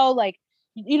could go. Like,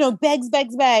 begs.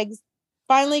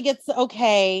 Finally gets,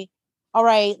 okay, all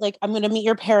right, like, I'm going to meet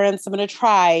your parents. I'm going to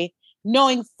try,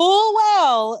 knowing full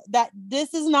well that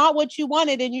this is not what you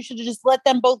wanted, and you should have just let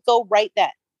them both go right then.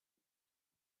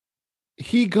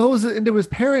 He goes into his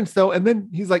parents though, and then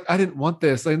he's like, I didn't want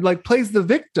this, and like plays the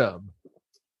victim.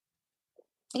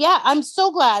 Yeah, I'm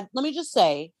so glad. Let me just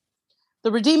say,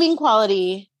 the redeeming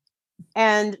quality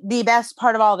and the best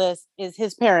part of all this is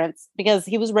his parents, because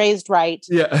he was raised right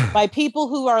by people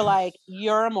who are like,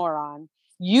 you're a moron.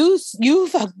 You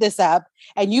fucked this up,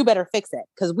 and you better fix it,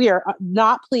 because we are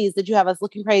not pleased that you have us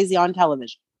looking crazy on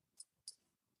television.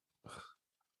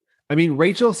 I mean,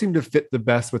 Rachel seemed to fit the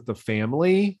best with the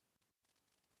family.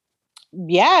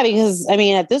 Yeah, because I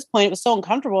mean, at this point, it was so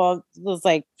uncomfortable. It was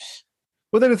like,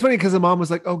 well, then it's funny because the mom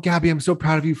was like, oh, Gabby, I'm so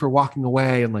proud of you for walking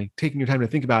away and like taking your time to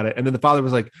think about it. And then the father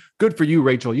was like, good for you,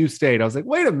 Rachel. You stayed. I was like,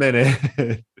 wait a minute.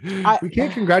 We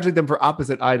can't congratulate them for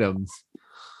opposite items.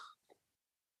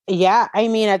 Yeah. I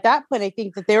mean, at that point, I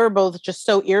think that they were both just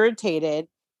so irritated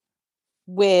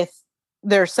with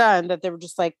their son that they were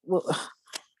just like, well,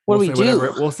 what do we do?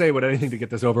 We'll say anything to get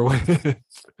this over with.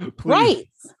 Right.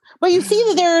 But you see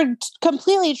that they're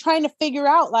completely trying to figure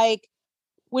out, like,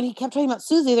 when he kept talking about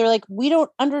Susie, they're like, we don't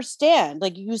understand.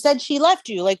 Like, you said she left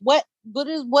you. Like, what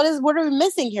are we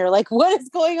missing here? Like, what is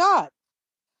going on?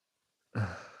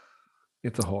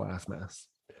 It's a whole ass mess.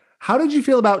 How did you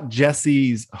feel about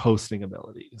Jesse's hosting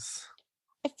abilities?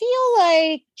 I feel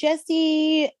like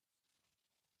Jesse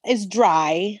is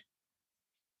dry.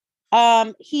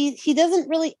 He doesn't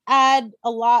really add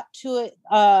a lot to it,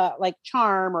 like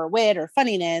charm or wit or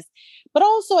funniness. But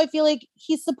also, I feel like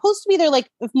he's supposed to be there. Like,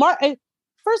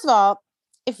 first of all,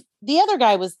 if the other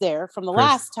guy was there from the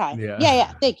last time,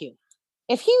 yeah, thank you.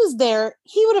 If he was there,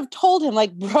 he would have told him,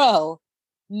 like, bro,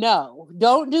 no,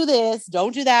 don't do this,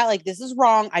 don't do that. Like, this is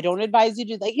wrong. I don't advise you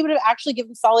to do that. He would have actually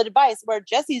given solid advice, where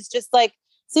Jesse's just like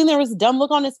sitting there with a dumb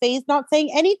look on his face, not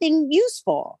saying anything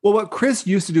useful. Well, what Chris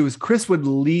used to do is Chris would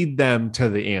lead them to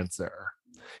the answer.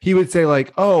 He would say,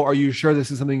 like, oh, are you sure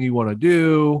this is something you want to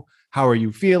do? How are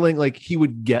you feeling? Like, he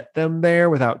would get them there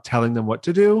without telling them what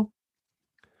to do.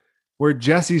 Where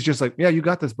Jesse's just like, yeah, you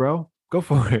got this, bro. Go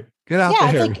for it. Get out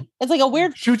there. It's like a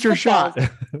weird shoot your shot.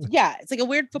 Yeah, it's like a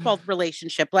weird football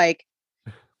relationship. Like,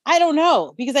 I don't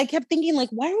know, because I kept thinking, like,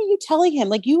 why are you telling him?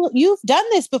 Like, you've done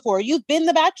this before. You've been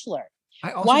the Bachelor.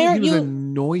 I also think he was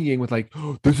annoying with like,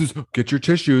 oh, get your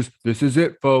tissues. This is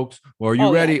it, folks. Or are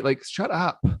you ready? Yeah. Like, shut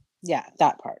up. Yeah,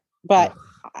 that part. But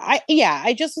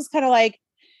I just was kind of like,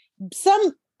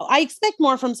 I expect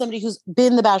more from somebody who's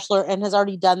been the Bachelor and has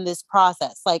already done this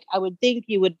process. Like, I would think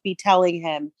you would be telling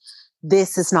him,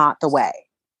 this is not the way.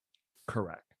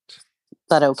 Correct.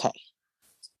 But okay.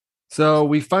 So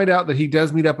we find out that he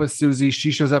does meet up with Susie. She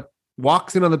shows up,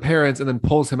 walks in on the parents, and then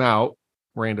pulls him out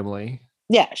randomly.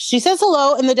 Yeah. She says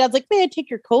hello, and the dad's like, may I take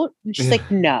your coat? And she's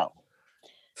like, no.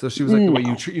 So she was like, the way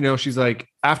you treat, she's like,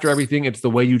 after everything, it's the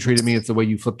way you treated me. It's the way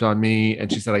you flipped on me.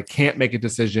 And she said, I can't make a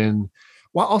decision.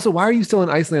 Well, also, why are you still in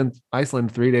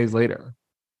Iceland 3 days later?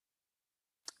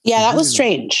 Yeah, that was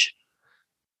strange.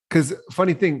 Because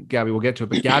funny thing, Gabby, we'll get to it,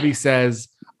 but Gabby says,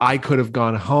 I could have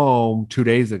gone home 2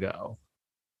 days ago.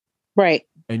 Right.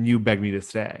 And you begged me to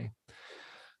stay.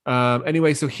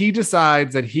 Anyway, so he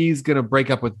decides that he's going to break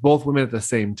up with both women at the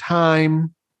same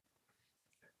time.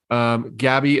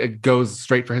 Gabby goes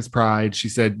straight for his pride. She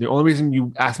said, the only reason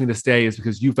you asked me to stay is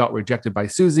because you felt rejected by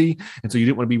Susie. And so you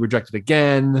didn't want to be rejected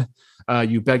again.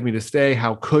 You begged me to stay.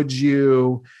 How could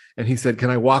you? And he said, can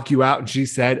I walk you out? And she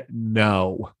said,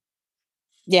 no.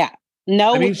 Yeah.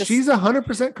 No, I mean, with the she's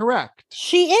 100% correct.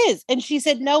 She is. And she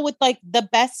said no with like the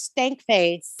best stank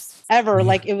face ever.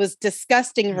 Like it was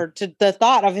disgusting her to the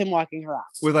thought of him walking her out.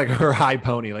 With like her high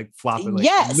pony, like flopping. Like,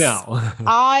 Yes. no.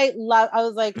 I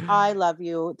was like, I love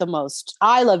you the most.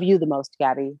 I love you the most,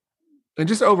 Gabby. And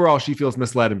just overall, she feels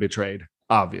misled and betrayed,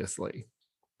 obviously.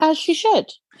 As she should.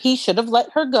 He should have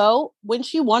let her go when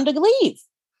she wanted to leave.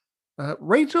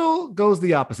 Rachel goes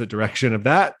the opposite direction of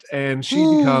that, and she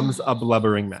becomes a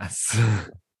blubbering mess.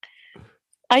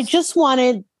 I just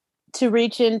wanted to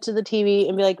reach into the TV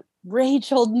and be like,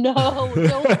 Rachel, no,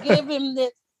 don't give him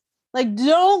this. Like,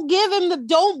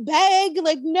 don't beg.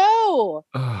 Like, no.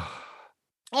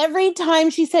 Every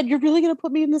time she said, you're really going to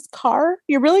put me in this car?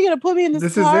 You're really going to put me in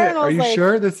this car? Is it? Are you like,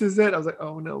 sure this is it? I was like,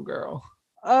 oh no, girl.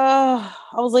 I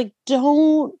was like,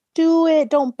 don't do it.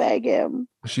 Don't beg him.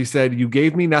 She said, you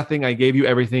gave me nothing. I gave you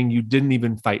everything. You didn't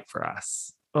even fight for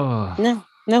us. Oh.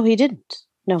 No, he didn't.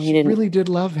 No, he didn't. Really did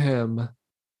love him.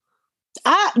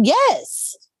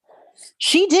 Yes,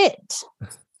 she did.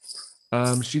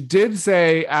 She did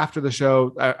say after the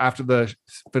show, after the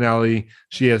finale,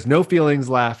 she has no feelings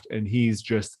left and he's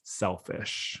just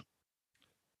selfish.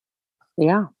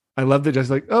 Yeah. I love that. Just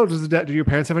like, oh, do your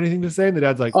parents have anything to say? And the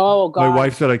dad's like, oh, God. My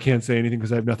wife said I can't say anything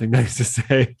because I have nothing nice to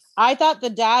say. I thought the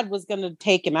dad was going to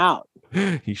take him out.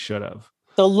 He should have.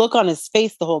 The look on his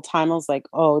face the whole time, I was like,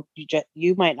 oh,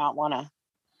 you might not want to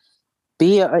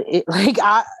be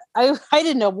I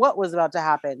didn't know what was about to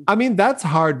happen. I mean, that's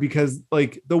hard because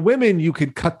like the women, you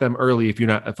could cut them early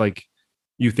if like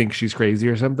you think she's crazy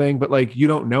or something, but like you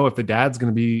don't know if the dad's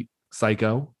going to be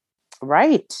psycho.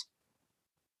 Right.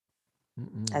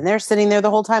 Mm-mm. And they're sitting there the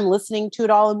whole time listening to it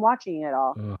all and watching it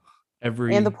all.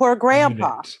 And the poor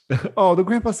grandpa. Oh, the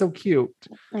grandpa's so cute.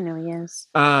 I know he is.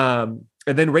 And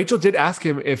then Rachel did ask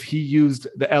him if he used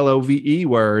the LOVE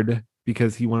word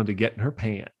because he wanted to get in her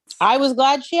pants. I was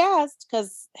glad she asked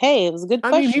because, hey, it was a good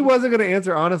question. I mean, he wasn't going to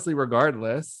answer honestly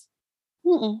regardless.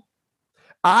 Mm-mm.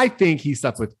 I think he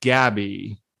slept with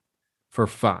Gabby for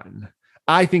fun.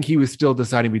 I think he was still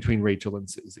deciding between Rachel and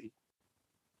Susie.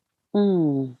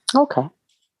 Okay.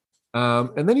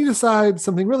 And then he decides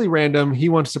something really random. He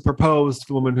wants to propose to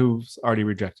the woman who's already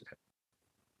rejected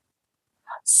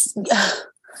him.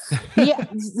 Yeah.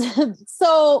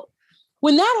 So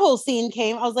when that whole scene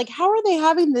came, I was like, how are they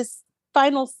having this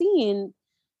final scene?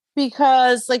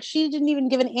 Because like she didn't even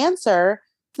give an answer.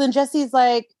 So then Jesse's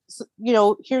like,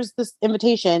 here's this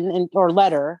invitation or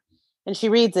letter, and she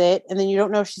reads it, and then you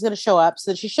don't know if she's going to show up.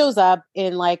 So then she shows up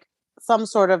in like some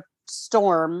sort of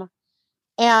storm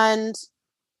and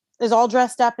is all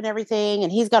dressed up and everything,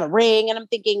 and he's got a ring, and I'm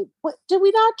thinking, what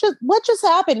just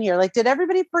happened here? Like, did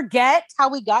everybody forget how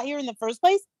we got here in the first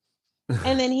place?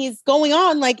 And then he's going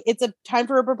on like it's a time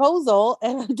for a proposal,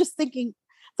 and I'm just thinking,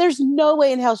 there's no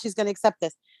way in hell she's going to accept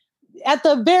this. At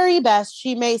the very best,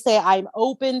 she may say, I'm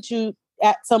open to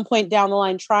at some point down the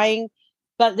line trying,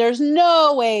 but there's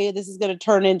no way this is going to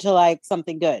turn into like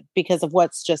something good because of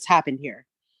what's just happened here.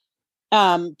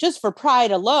 Just for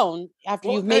pride alone, after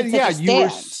you've made such a stand. You were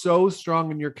so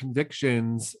strong in your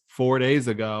convictions 4 days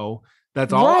ago.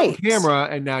 That's all on camera,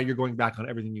 and now you're going back on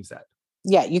everything you said.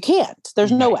 Yeah, you can't.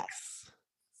 There's no way.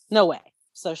 No way.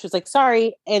 So she was like,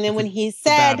 sorry. And then when he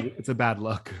said... It's a bad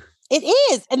look. It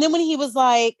is. And then when he was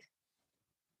like,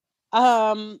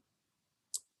 do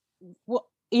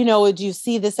you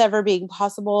see this ever being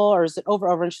possible, or is it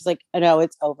over? And she's like, no,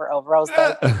 it's over. I was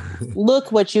like,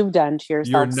 look what you've done to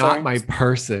yourself. You're not sir. my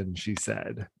person, she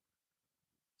said.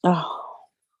 Oh.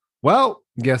 Well,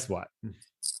 guess what?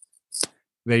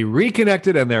 They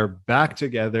reconnected and they're back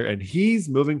together, and he's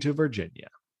moving to Virginia.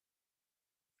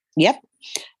 Yep.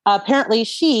 Apparently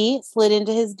she slid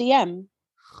into his DM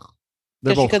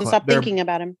because she couldn't stop thinking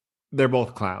about him. They're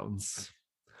both clowns.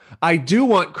 I do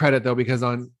want credit though, because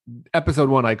on episode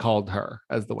 1, I called her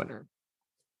as the winner.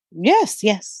 Yes.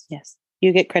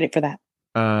 You get credit for that.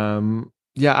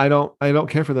 Yeah, I don't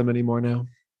care for them anymore now.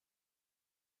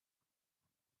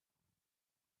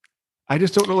 I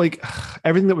just don't know, like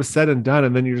everything that was said and done.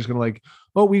 And then you're just going to like,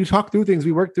 oh, we talked through things.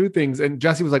 We worked through things. And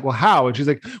Jesse was like, well, how? And she's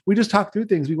like, we just talked through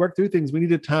things. We worked through things. We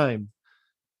needed time.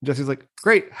 And Jesse's like,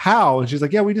 great. How? And she's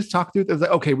like, yeah, we just talked through things.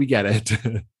 Like, okay, we get it.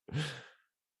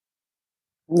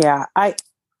 Yeah. I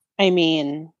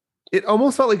mean, it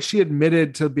almost felt like she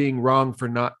admitted to being wrong for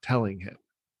not telling him.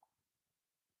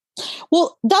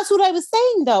 Well, that's what I was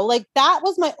saying, though. Like, that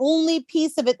was my only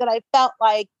piece of it that I felt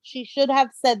like she should have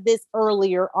said this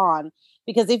earlier on.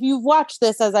 Because if you've watched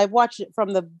this, as I've watched it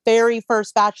from the very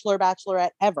first Bachelor, Bachelorette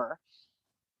ever,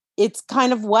 it's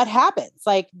kind of what happens.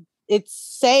 Like, it's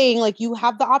saying like you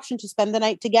have the option to spend the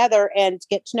night together and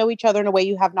get to know each other in a way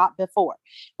you have not before,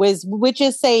 which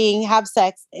is saying have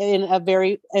sex in a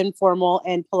very informal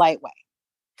and polite way.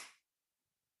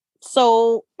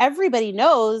 So everybody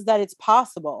knows that it's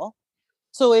possible.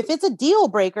 So if it's a deal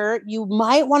breaker, you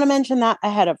might want to mention that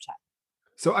ahead of time.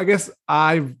 So I guess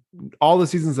all the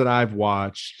seasons that I've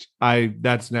watched,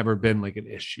 that's never been like an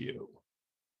issue.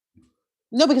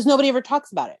 No, because nobody ever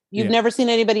talks about it. You've never seen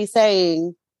anybody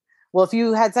saying, well, if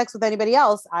you had sex with anybody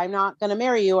else, I'm not going to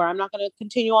marry you, or I'm not going to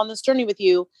continue on this journey with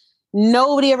you.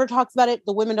 Nobody ever talks about it.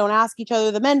 The women don't ask each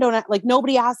other. The men don't, like,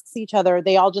 nobody asks each other.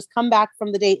 They all just come back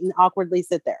from the date and awkwardly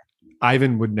sit there.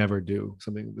 Ivan would never do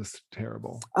something this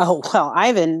terrible. Oh, well,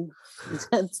 Ivan,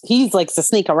 he likes to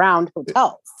sneak around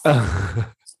hotels.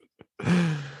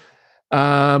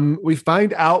 We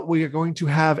find out we are going to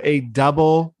have a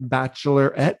double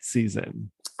Bachelorette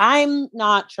season. I'm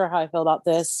not sure how I feel about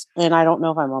this, and I don't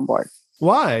know if I'm on board.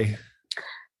 Why?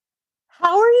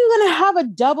 How are you going to have a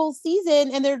double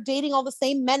season and they're dating all the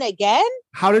same men again?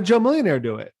 How did Joe Millionaire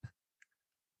do it?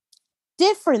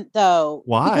 Different, though.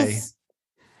 Why?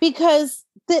 Because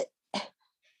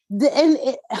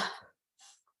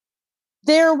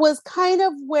there was kind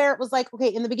of where it was like, okay,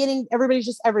 in the beginning, everybody's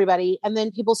just everybody. And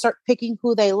then people start picking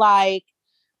who they like.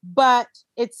 But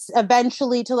it's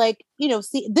eventually to like,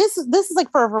 see, this is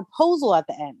like for a proposal at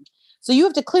the end. So you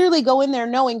have to clearly go in there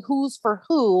knowing who's for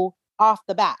who off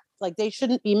the bat. Like they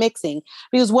shouldn't be mixing.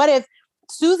 Because what if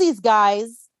Susie's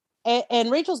guys and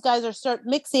Rachel's guys start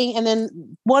mixing, and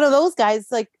then one of those guys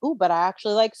like, oh, but I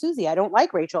actually like Susie. I don't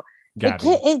like Rachel.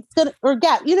 It's gonna, or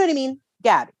Gab. You know what I mean?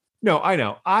 Gab. No, I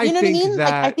know. You know what I mean?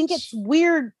 Like, I think it's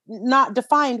weird, not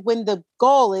defined when the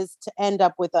goal is to end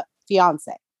up with a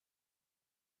fiance.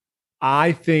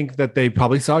 I think that they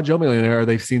probably saw Joe Millionaire, or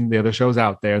they've seen the other shows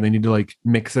out there, and they need to like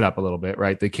mix it up a little bit,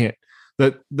 right? They can't.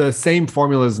 The same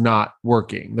formula is not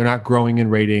working. They're not growing in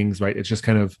ratings, right? It's just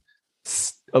kind of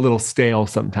a little stale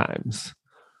sometimes.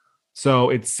 So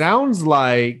it sounds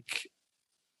like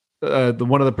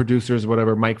one of the producers,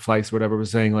 whatever, Mike Fleiss, whatever,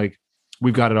 was saying like,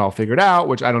 we've got it all figured out,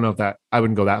 which I don't know if I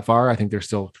wouldn't go that far. I think they're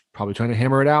still probably trying to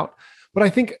hammer it out. But I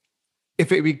think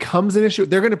if it becomes an issue,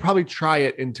 they're going to probably try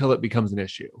it until it becomes an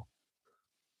issue.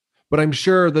 But I'm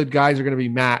sure the guys are going to be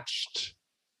matched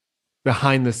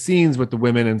behind the scenes with the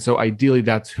women. And so ideally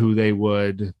that's who they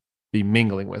would be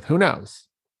mingling with. Who knows?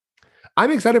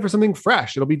 I'm excited for something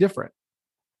fresh. It'll be different.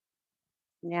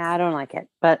 Yeah, I don't like it,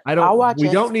 but I'll watch it. We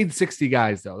don't need 60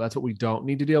 guys though. That's what we don't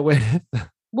need to deal with.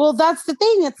 Well, that's the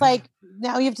thing. It's like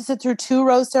now you have to sit through 2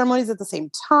 rose ceremonies at the same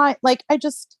time. Like I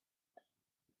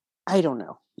don't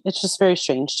know. It's just very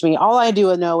strange to me. All I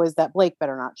do know is that Blake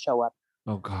better not show up.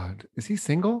 Oh God. Is he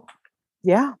single?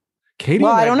 Yeah. Katie,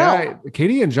 well, I don't know.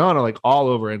 Katie and John are like all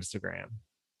over Instagram.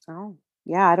 Oh,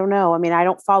 yeah. I don't know. I mean, I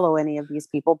don't follow any of these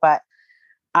people, but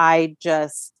I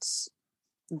just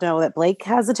know that Blake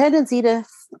has a tendency to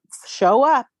show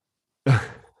up.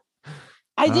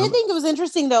 I did think it was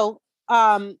interesting, though,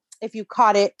 if you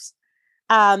caught it,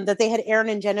 that they had Aaron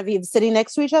and Genevieve sitting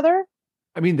next to each other.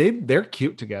 I mean, they're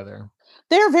cute together.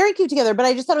 They're very cute together, but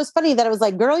I just thought it was funny that it was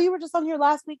like, girl, you were just on here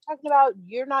last week talking about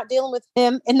you're not dealing with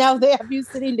him, and now they have you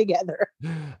sitting together.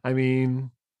 I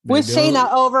mean, with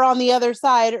Shayna over on the other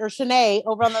side, or Shanae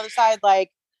over on the other side,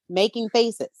 like making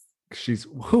faces.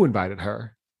 Who invited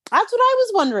her? That's what I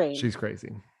was wondering. She's crazy.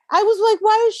 I was like,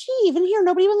 why is she even here?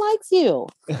 Nobody even likes you.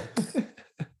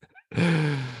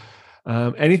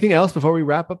 Anything else before we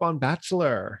wrap up on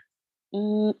Bachelor?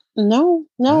 No.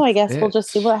 That's I guess we'll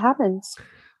just see what happens.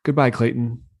 Goodbye,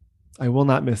 Clayton. I will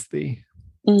not miss thee.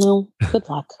 No. Good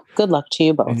luck. Good luck to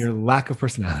you both. And your lack of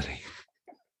personality.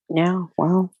 Yeah.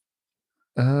 Well.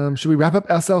 Should we wrap up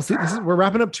SLC? We're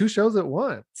wrapping up 2 shows at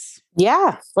once.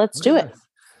 Yeah. Let's do it.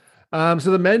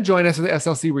 So the men join us at the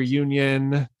SLC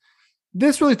reunion.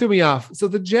 This really threw me off. So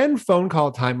the Jen phone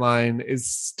call timeline is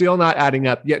still not adding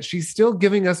up, yet she's still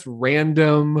giving us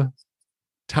random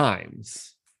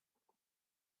times.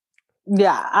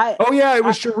 Yeah. It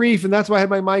was Sharif, and that's why I had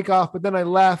my mic off, but then I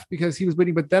left because he was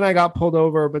waiting, but then I got pulled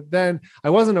over, but then I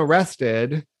wasn't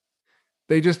arrested.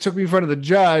 They just took me in front of the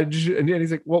judge, and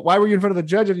he's like, well, why were you in front of the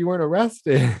judge if you weren't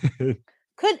arrested?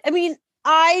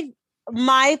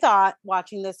 My thought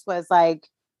watching this was like,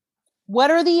 what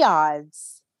are the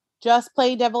odds? Just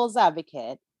play devil's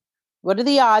advocate. What are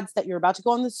the odds that you're about to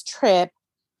go on this trip?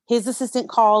 His assistant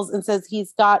calls and says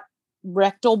he's got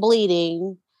rectal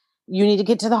bleeding. You need to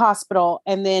get to the hospital.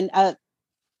 And then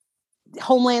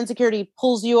Homeland Security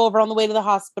pulls you over on the way to the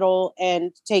hospital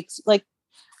and takes, like,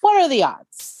 What are the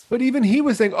odds? But even he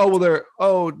was saying,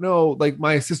 oh no, like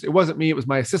my assistant, it wasn't me, it was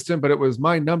my assistant, but it was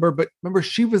my number. But remember,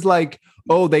 she was like,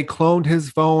 oh, they cloned his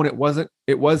phone. It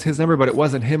was his number, but it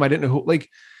wasn't him. I didn't know who, like,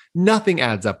 nothing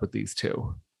adds up with these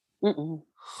two. Mm-mm.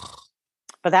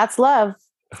 But that's love.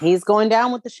 He's going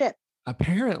down with the ship.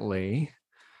 Apparently,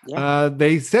 Yeah.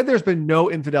 they said there's been no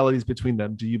infidelities between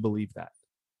them. Do you believe that?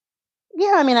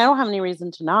 Yeah, I mean, I don't have any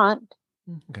reason to not.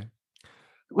 Okay.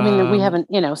 I mean, we haven't,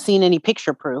 seen any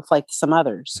picture proof like some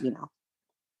others,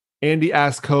 Andy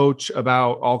asked Coach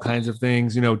about all kinds of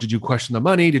things. Did you question the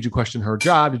money? Did you question her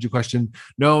job? Did you question,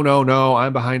 no,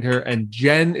 I'm behind her. And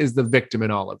Jen is the victim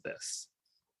in all of this.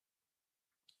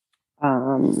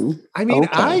 I mean, okay.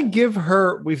 I give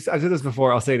her, I said this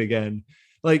before, I'll say it again.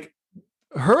 Like,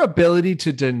 her ability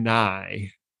to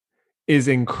deny is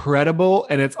incredible.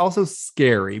 And it's also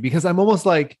scary because I'm almost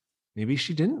like, maybe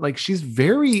she didn't. Like, she's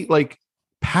very, like,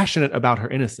 passionate about her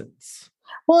innocence.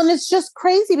 Well, and it's just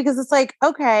crazy because it's like,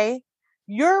 okay,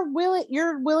 you're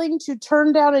willing to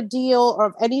turn down a deal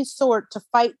of any sort to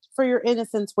fight for your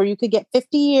innocence where you could get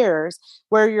 50 years,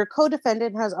 where your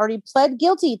co-defendant has already pled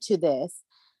guilty to this.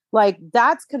 Like,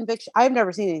 that's conviction. I've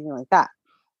never seen anything like that.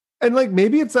 And like,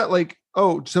 maybe it's that like,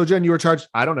 oh, so Jen, you were charged.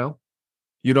 I don't know.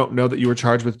 You don't know that you were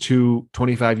charged with 2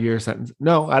 25-year sentences.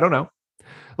 No, I don't know.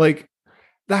 Like,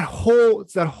 that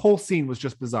whole scene was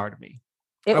just bizarre to me.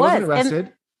 I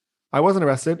wasn't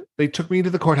arrested. They took me to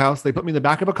the courthouse. They put me in the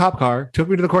back of a cop car, took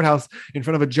me to the courthouse in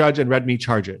front of a judge and read me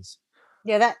charges.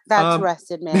 Yeah, that's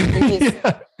arrested, man.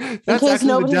 That's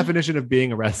actually the definition of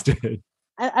being arrested.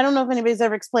 I don't know if anybody's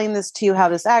ever explained this to you, how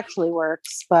this actually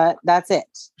works, but that's it.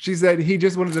 She said he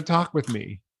just wanted to talk with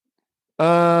me.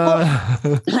 And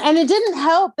it didn't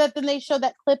help that then they showed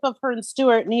that clip of her and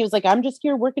Stuart, and he was like, I'm just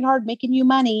here working hard, making you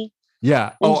money.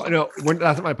 Yeah. Oh, no,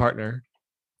 that's not my partner.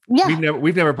 Yeah.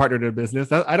 We've never partnered in a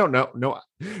business. I don't know. No,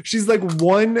 she's like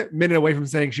 1 minute away from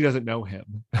saying she doesn't know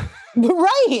him.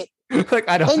 Right. Like,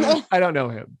 I don't know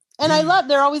him. And I love,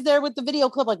 they're always there with the video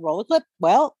clip, like roll the clip.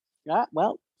 Well.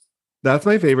 That's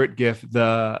my favorite gif.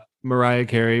 The Mariah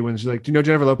Carey, when she's like, do you know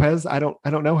Jennifer Lopez? I don't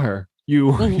know her. You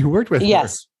worked with her.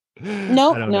 Yes.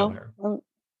 No.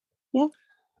 Yeah.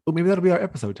 Well, maybe that'll be our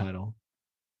episode title.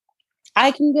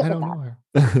 I can get I with don't that.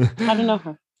 know her. I don't know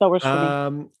her. So we're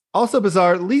swimming. Also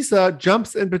bizarre, Lisa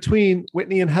jumps in between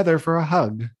Whitney and Heather for a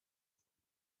hug.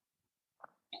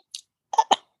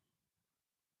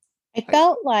 I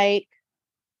felt like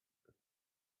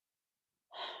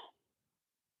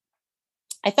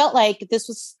this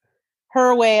was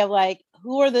her way of like,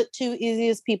 who are the 2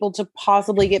 easiest people to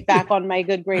possibly get back on my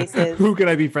good graces? Who can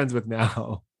I be friends with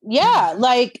now? Yeah,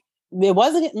 like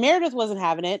Meredith wasn't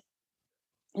having it.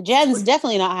 Jen's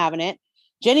definitely not having it.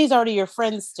 Jenny's already your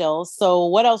friend still. So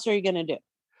what else are you going to do?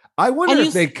 I wonder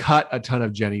if they cut a ton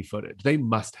of Jenny footage. They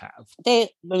must have. They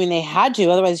had to.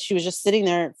 Otherwise, she was just sitting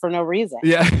there for no reason.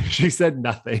 Yeah, she said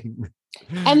nothing.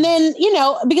 And then,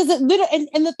 because and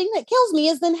the thing that kills me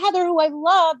is then Heather, who I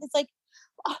love, is like,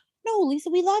 oh, no,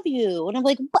 Lisa, we love you. And I'm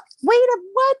like, what?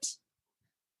 What?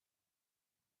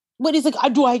 But he's like,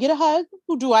 do I get a hug?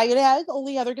 Do I get a hug?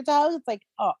 Only Heather gets a hug. It's like,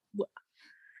 oh,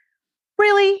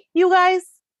 really? You guys?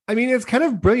 I mean, it's kind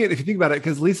of brilliant if you think about it,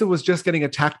 because Lisa was just getting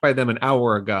attacked by them an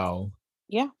hour ago.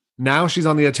 Yeah. Now she's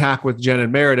on the attack with Jen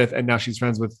and Meredith, and now she's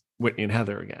friends with Whitney and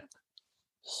Heather again.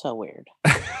 So weird.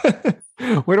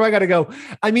 Where do I got to go?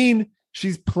 I mean,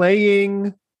 she's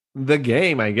playing the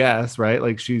game, I guess, right?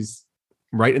 Like, she's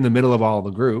right in the middle of all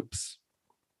the groups.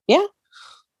 Yeah.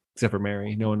 Except for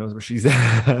Mary. No one knows where she's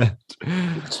at.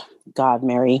 God,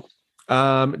 Mary.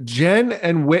 Jen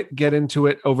and Whit get into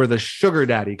it over the sugar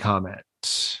daddy comment.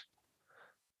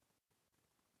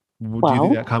 Do you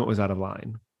think that comment was out of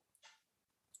line?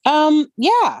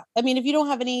 Yeah. I mean, if you don't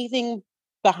have anything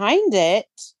behind it,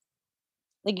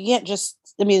 like, you can't just,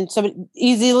 somebody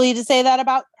easily to say that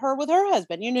about her with her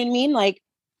husband. You know what I mean? Like,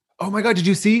 oh my God, did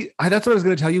you see? That's what I was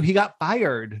going to tell you. He got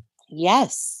fired.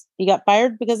 Yes. He got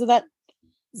fired because of that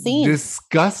scene.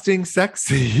 Disgusting sex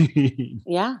scene.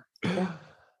 Yeah.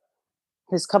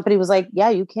 His company was like, yeah,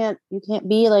 you can't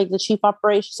be like the chief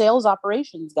sales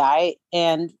operations guy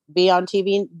and be on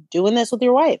TV doing this with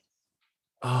your wife.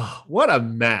 Oh, what a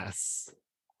mess.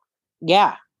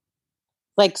 Yeah.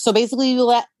 Like, so basically you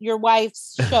let your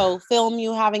wife's show film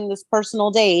you having this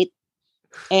personal date,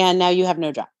 and now you have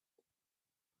no job.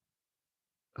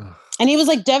 And he was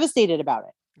like devastated about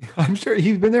it. I'm sure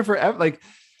he's been there forever. Like,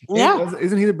 yeah,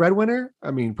 isn't he the breadwinner?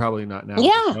 I mean, probably not now.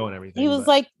 Yeah, and everything, he was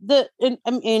like and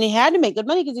he had to make good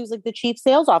money because he was like the chief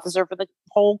sales officer for the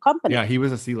whole company. Yeah, he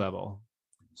was a C-level.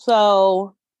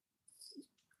 So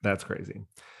that's crazy.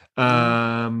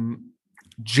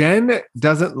 Jen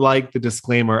doesn't like the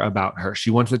disclaimer about her. She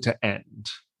wants it to end.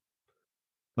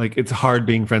 Like it's hard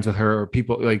being friends with her, or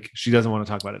people like she doesn't want to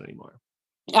talk about it anymore.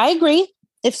 I agree.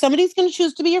 If somebody's going to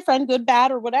choose to be your friend, good,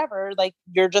 bad, or whatever, like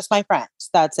you're just my friend.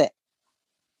 That's it.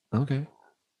 Okay.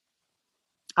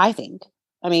 I think.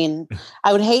 I mean,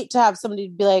 I would hate to have somebody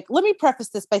be like, let me preface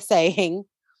this by saying,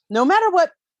 no matter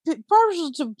what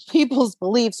partial to people's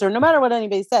beliefs or no matter what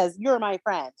anybody says, you're my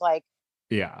friend. Like,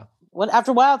 yeah. What after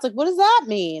a while, it's like, what does that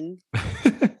mean?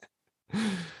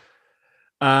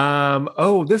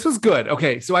 Oh, this was good.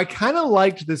 Okay. So I kind of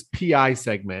liked this PI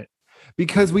segment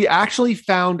because we actually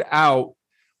found out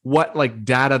what like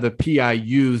data the PI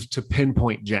used to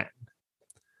pinpoint Jen.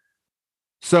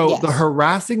 So the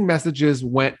harassing messages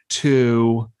went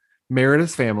to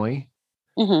Meredith's family,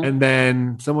 and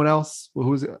then someone else. Who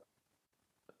was it?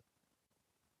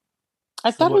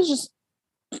 I thought it was just.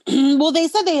 Well, they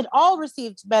said they had all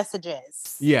received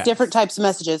messages, different types of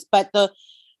messages, but the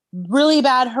really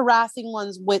bad harassing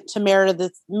ones went to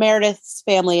Meredith's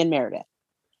family and Meredith.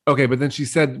 Okay, but then she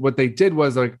said what they did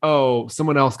was like, oh,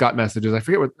 someone else got messages. I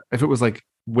forget if it was like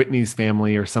Whitney's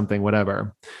family or something,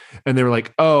 whatever. And they were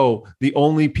like, oh, the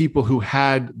only people who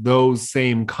had those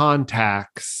same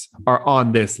contacts are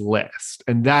on this list.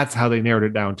 And that's how they narrowed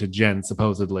it down to Jen,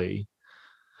 supposedly.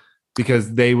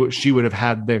 Because she would have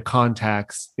had their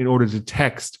contacts in order to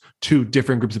text to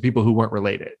different groups of people who weren't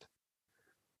related.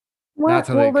 That's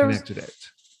how they connected it.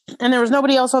 And there was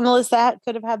nobody else on the list that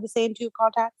could have had the same two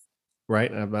contacts.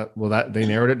 Right. That they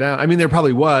narrowed it down. I mean, there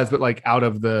probably was, but like out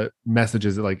of the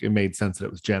messages, it made sense that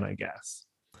it was Jen, I guess.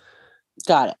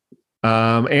 Got it.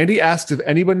 Andy asked if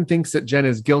anyone thinks that Jen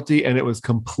is guilty, and it was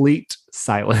complete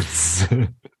silence.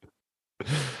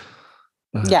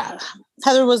 Yeah.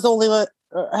 Heather was the only one.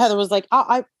 Heather was like,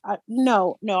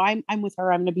 no, I'm with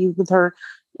her. I'm going to be with her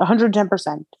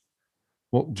 110%.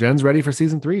 Well, Jen's ready for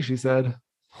season 3, she said.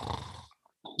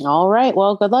 All right.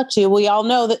 Well, good luck to you. We all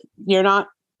know that you're not,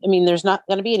 there's not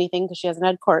going to be anything because she hasn't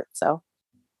had court. So,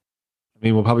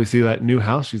 we'll probably see that new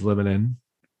house she's living in.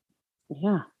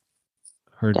 Yeah.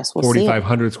 Her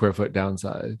 4,500 square foot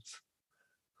downsides.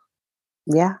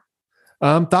 Yeah.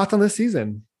 Thoughts on this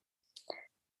season?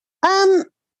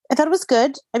 I thought it was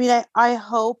good. I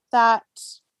hope that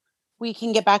we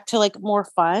can get back to like more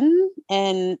fun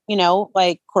and,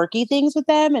 like quirky things with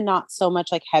them and not so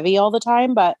much like heavy all the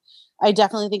time. But I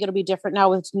definitely think it'll be different now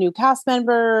with new cast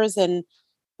members and,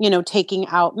 taking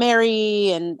out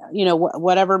Mary and,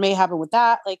 whatever may happen with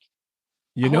that. Like,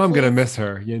 I'm going to miss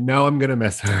her. I'm going to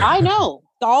miss her. I know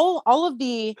all of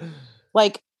the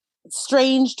like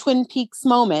strange Twin Peaks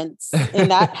moments in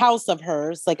that house of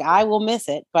hers. Like I will miss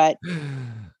it, but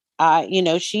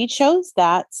she chose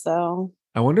that. So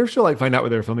I wonder if she'll like find out where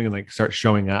they're filming and like start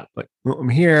showing up. Like, well, I'm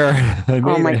here.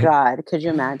 Oh my God. Could you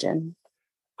imagine?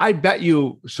 I bet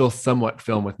you she'll somewhat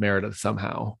film with Meredith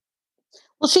somehow.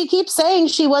 Well, she keeps saying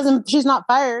she's not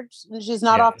fired and she's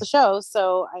not off the show.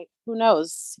 So who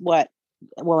knows what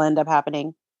will end up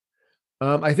happening.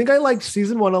 I think I liked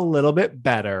season 1 a little bit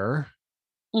better.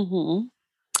 Mm-hmm.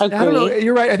 I don't know.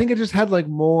 You're right. I think it just had like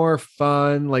more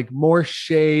fun, like more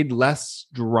shade, less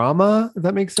drama. If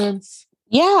that makes sense.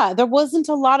 Yeah, there wasn't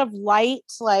a lot of light.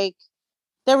 Like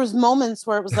there was moments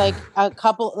where it was like a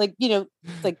couple, like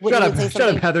like shut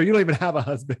up, Heather. You don't even have a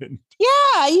husband.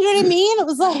 Yeah, you know what I mean. It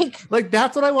was like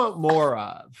that's what I want more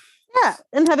of. Yeah,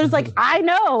 and Heather's like, I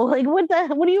know. Like, what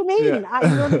do you mean? Yeah.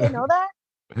 You don't even know that.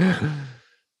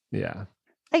 Yeah.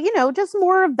 Like, just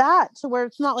more of that to where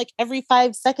it's not like every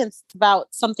 5 seconds about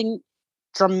something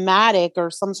dramatic or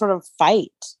some sort of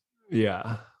fight.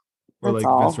 Yeah. Or that's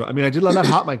like visceral. I did love that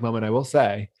hot mic moment, I will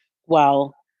say.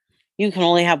 Well, you can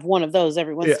only have one of those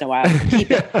every once in a while.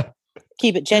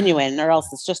 Keep it genuine, or else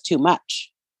it's just too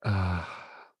much.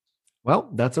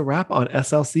 Well, that's a wrap on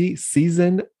SLC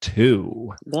season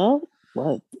 2.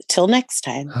 Well, till next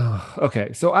time.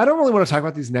 Okay. So I don't really want to talk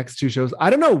about these next 2 shows. I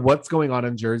don't know what's going on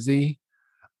in Jersey.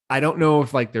 I don't know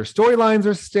if like their storylines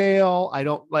are stale. I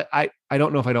don't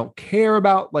know if I don't care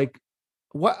about like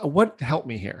what helped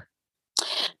me here.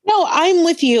 No, I'm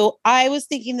with you. I was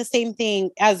thinking the same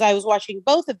thing as I was watching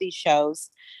both of these shows.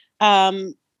 As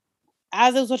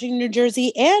I was watching New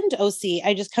Jersey and OC,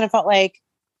 I just kind of felt like,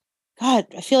 God,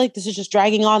 I feel like this is just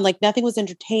dragging on. Like nothing was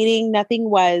entertaining. Nothing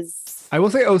was. I will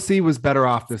say OC was better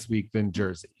off this week than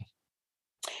Jersey.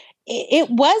 It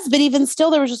was, but even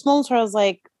still, there was just moments where I was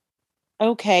like,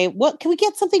 okay, what can we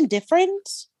get something different?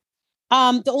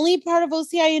 The only part of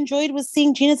OC I enjoyed was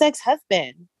seeing Gina's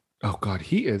ex-husband. Oh God,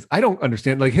 I don't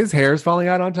understand. Like his hair is falling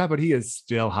out on top, but he is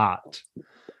still hot.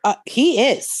 He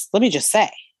is. Let me just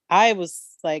say, I was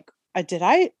like, did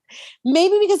I?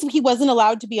 Maybe because he wasn't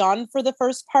allowed to be on for the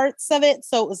first parts of it.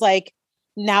 So it was like,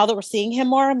 now that we're seeing him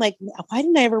more, I'm like, why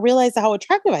didn't I ever realize how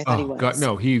attractive I thought he was? God,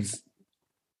 no, he's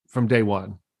from day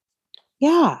one.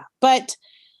 Yeah. But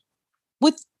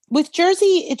with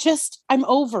Jersey, it just, I'm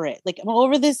over it. Like, I'm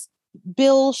over this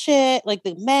Bill shit. Like,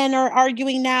 the men are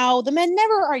arguing now. The men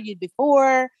never argued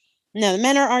before. No, the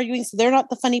men are arguing, so they're not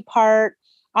the funny part.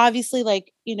 Obviously,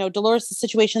 like, you know, Dolores'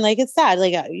 situation, like, it's sad.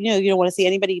 Like, you know, you don't want to see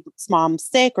anybody's mom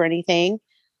sick or anything.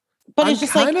 But I'm it's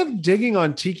just kind like, of digging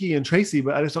on Tiki and Tracy,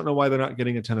 but I just don't know why they're not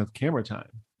getting a ton of camera time.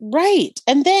 right.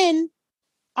 And then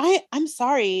I'm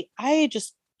sorry. I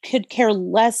just could care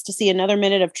less to see another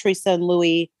minute of Teresa and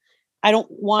Louis. I don't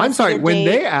want. I'm sorry. When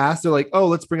they asked, they're like, "Oh,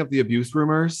 let's bring up the abuse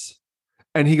rumors,"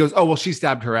 and he goes, "Oh, well, she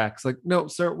stabbed her ex." Like, no,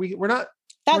 sir, we're not.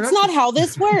 That's not how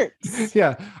this works.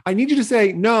 Yeah, I need you to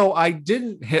say, "No, I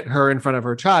didn't hit her in front of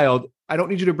her child." I don't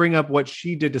need you to bring up what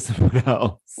she did to someone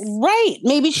else. Right?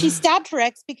 Maybe she stabbed her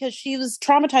ex because she was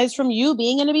traumatized from you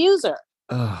being an abuser.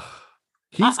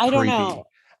 He's I don't creepy. know.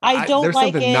 I don't there's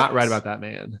like something it. not right about that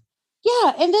man.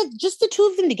 Yeah, and then just the two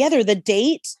of them together, the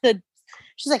date,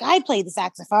 she's like, I played the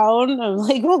saxophone. I'm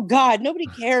like, oh God, nobody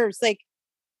cares. Like,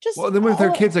 just well, then with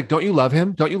their kids, like, don't you love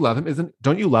him? Don't you love him?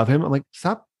 Don't you love him? I'm like,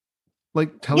 stop,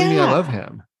 like, telling me I love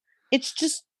him. It's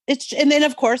just, and then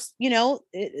of course, you know,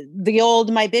 the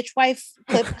old "my bitch wife"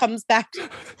 clip comes back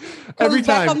every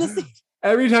time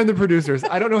the producers.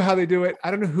 I don't know how they do it.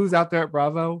 I don't know who's out there at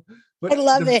Bravo. But I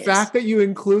love the it. fact that you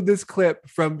include this clip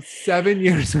from 7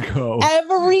 years ago.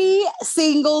 Every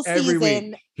single every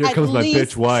season. Week. Here comes my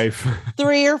bitch wife.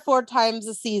 3 or 4 times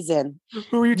a season.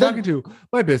 Who are you talking to?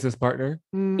 My business partner.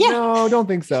 No, don't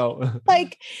think so.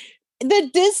 Like,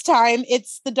 this time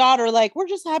it's the daughter, like, we're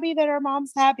just happy that our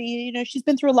mom's happy. You know, she's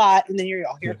been through a lot. And then here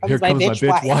comes my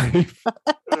bitch wife.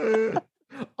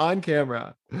 On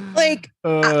camera. Like,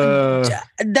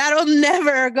 that'll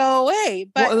never go away.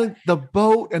 But well, the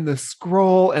boat and the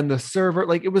scroll and the server,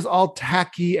 like, it was all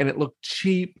tacky and it looked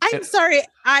cheap. I'm sorry.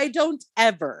 I don't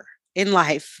ever in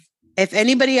life, if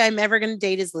anybody I'm ever going to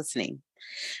date is listening,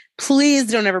 please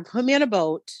don't ever put me on a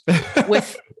boat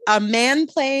with a man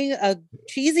playing a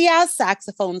cheesy ass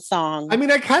saxophone song. I mean,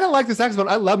 I kind of like the saxophone.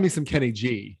 I love me some Kenny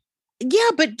G.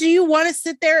 Yeah, but do you want to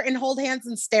sit there and hold hands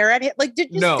and stare at it? Like,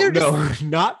 no,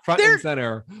 not front and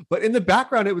center, but in the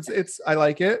background, I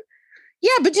like it.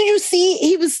 Yeah, but did you see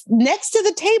he was next to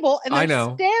the table and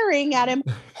they're staring at him,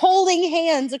 holding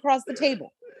hands across the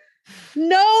table?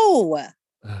 No,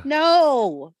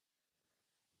 I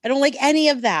don't like any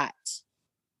of that.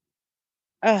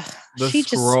 The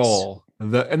scroll.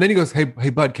 And then he goes, hey,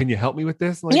 bud, can you help me with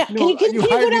this? Like, yeah, no, can you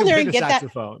go down there and get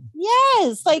saxophone. That?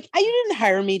 Yes, like, you didn't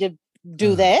hire me to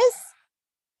do this.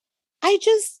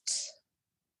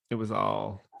 It was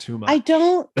all too much. I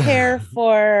don't care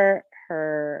for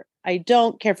her. I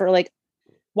don't care for, like,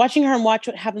 watching her and Watch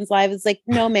What Happens Live is like,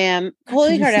 no, ma'am.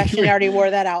 Khloe Kardashian already wore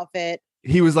that outfit.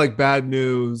 He was like, bad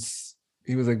news.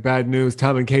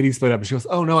 Tom and Katie split up. And she goes,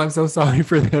 oh no, I'm so sorry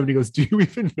for them. And he goes, do you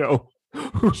even know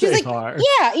who they are?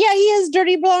 Yeah, he has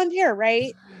dirty blonde hair,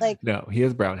 right? Like, no, he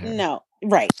has brown hair. No,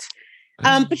 right.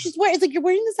 But she's wearing, it's like, you're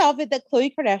wearing this outfit that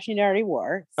Khloe Kardashian already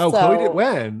wore. Oh, Khloe did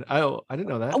when? Oh, I didn't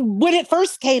know that. When it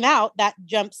first came out, that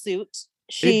jumpsuit,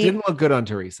 it didn't look good on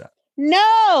Teresa.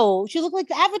 No, she looked like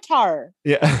the Avatar.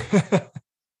 Yeah.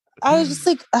 I was just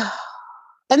like, oh.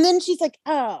 And then she's like,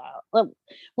 oh, well,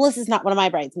 Melissa's not one of my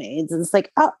bridesmaids. And it's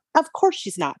like, oh, of course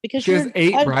she's not, because she has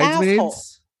 8 bridesmaids. Asshole.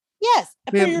 Yes.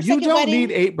 Ma'am, you don't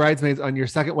need 8 bridesmaids on your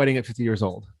second wedding at 50 years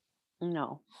old.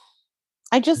 No.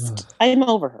 I'm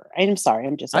over her. I'm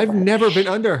sorry. I've never been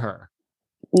under her.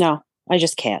 No, I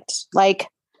just can't. Like,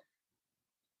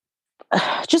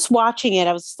 just watching it,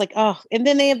 I was just like, oh. And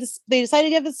then they decided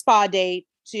to give a spa date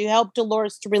to help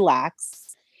Dolores to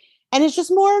relax. And it's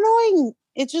just more annoying.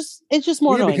 It's just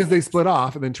more annoying. Because they split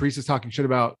off and then Teresa's talking shit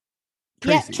about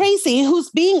Tracy. Yeah, Tracy, who's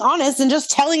being honest and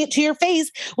just telling it to your face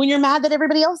when you're mad that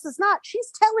everybody else is not. She's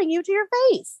telling you to your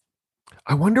face.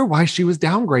 I wonder why she was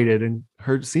downgraded and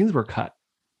her scenes were cut.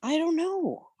 I don't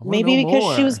know. Maybe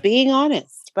because she was being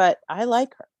honest, but I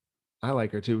like her. I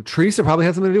like her too. Teresa probably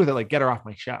had something to do with it. Like, get her off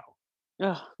my show.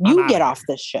 Ugh, you get off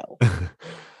this show.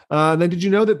 Then did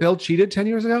you know that Bill cheated 10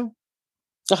 years ago?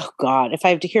 Oh God, if I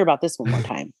have to hear about this one more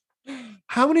time.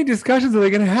 How many discussions are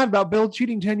they going to have about Bill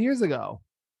cheating 10 years ago?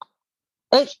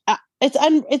 It's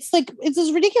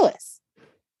just ridiculous.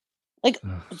 Like,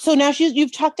 so now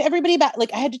you've talked to everybody about,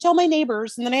 like, I had to tell my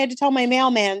neighbors, and then I had to tell my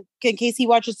mailman in case he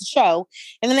watches the show.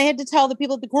 And then I had to tell the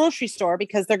people at the grocery store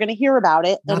because they're going to hear about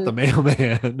it. Not and the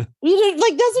mailman. you know,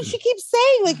 like, that's what she keeps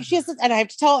saying. Like, she has to, and I had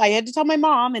to tell my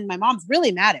mom, and my mom's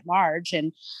really mad at Marge.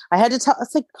 And I had to tell,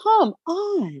 it's like, come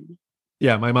on.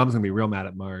 Yeah, my mom's gonna be real mad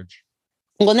at Marge.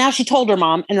 Well, now she told her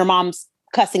mom, and her mom's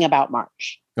cussing about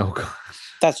Marge. Oh god.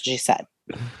 That's what she said.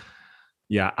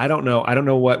 Yeah, I don't know. I don't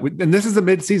know what. And this is a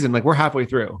mid-season. Like, we're halfway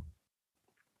through.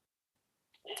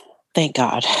 Thank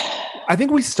God. I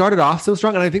think we started off so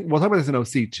strong, and I think we'll talk about this in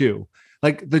OC too.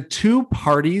 Like, the two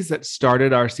parties that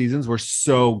started our seasons were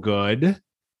so good.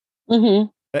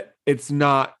 That it's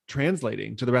not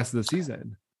translating to the rest of the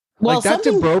season. Well, like that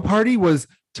DeBro party was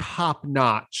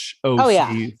top-notch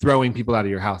OC, throwing people out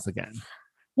of your house again.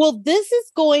 Well, this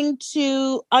is going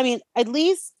to, I mean, at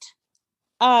least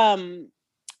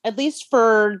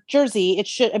for Jersey, it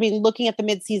should, I mean, looking at the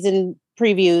mid-season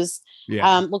previews,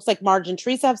 looks like Marge and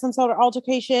Teresa have some sort of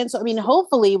altercation. So, I mean,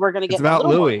 hopefully we're going to get about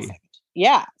Louis.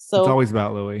 Yeah. So it's always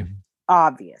about Louis.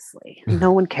 Obviously.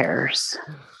 No one cares.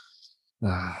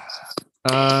 Want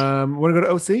to go to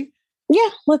OC? Yeah,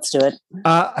 let's do it.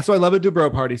 So I love a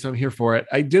DuBrow party, so I'm here for it.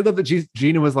 I did love that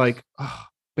Gina was like, oh,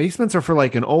 basements are for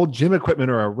like an old gym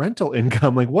equipment or a rental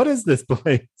income. Like, what is this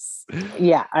place?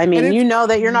 Yeah, I mean, you know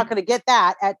that you're not going to get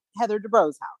that at Heather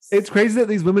DuBrow's house. It's crazy that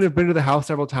these women have been to the house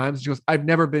several times. She goes, I've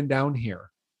never been down here.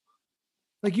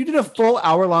 Like, you did a full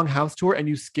hour-long house tour and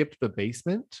you skipped the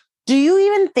basement? Do you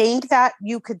even think that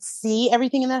you could see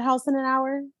everything in that house in an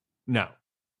hour? No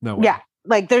way. Yeah,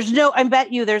 like there's no, I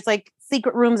bet you there's like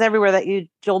secret rooms everywhere that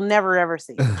you'll never ever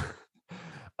see.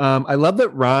 I love that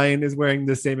Ryan is wearing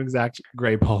the same exact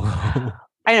gray polo.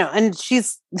 I know. And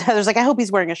there's like, I hope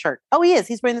he's wearing a shirt. Oh, he is.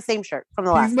 He's wearing the same shirt from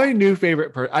the last. He's my new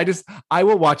favorite person. I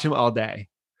will watch him all day.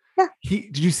 Yeah.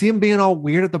 Did you see him being all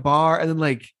weird at the bar? And then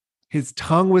like his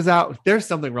tongue was out. There's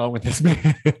something wrong with this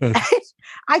man.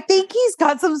 I think he's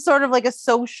got some sort of like a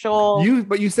social.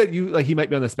 But you said he might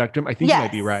be on the spectrum. I think you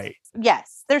might be right.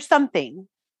 Yes. There's something.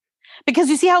 Because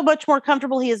you see how much more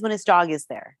comfortable he is when his dog is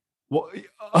there. Well,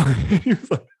 all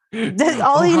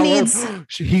he needs.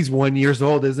 He's 1 year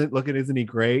old, isn't he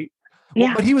great? Well,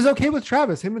 Yeah. but he was okay with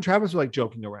Travis. Him and Travis were like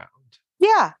joking around.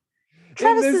 Yeah.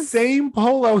 Travis in the same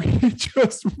polo he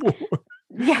just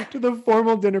wore to the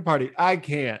formal dinner party. I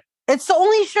can't. It's the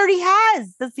only shirt he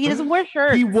has. He doesn't wear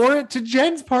shirts. He wore it to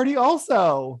Jen's party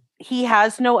also. He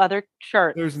has no other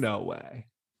shirt. There's no way.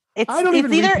 I don't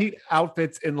even repeat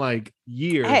outfits in like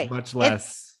years, much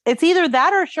less. It's either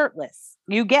that or shirtless.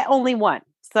 You get only one.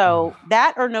 So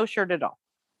that or no shirt at all.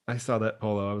 I saw that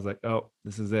polo. I was like, oh,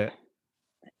 this is it.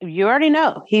 You already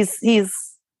know. His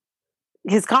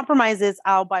compromise is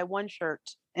I'll buy one shirt.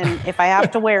 And if I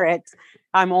have to wear it,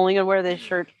 I'm only going to wear this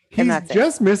shirt. And He's that's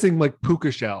just missing like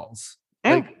puka shells.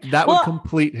 Like that would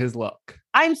complete his look.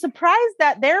 I'm surprised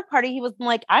that their party, he was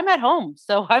like, I'm at home,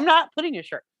 so I'm not putting a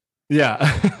shirt. Yeah.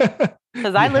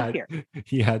 Because I live here.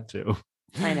 He had to.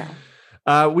 I know.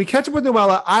 We catch up with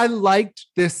Noella. I liked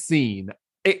this scene.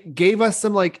 It gave us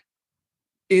some like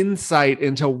insight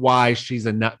into why she's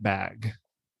a nutbag.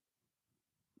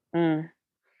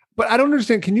 But I don't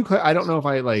understand. Can you, I don't know if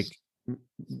I like,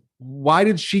 why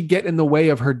did she get in the way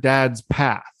of her dad's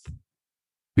path?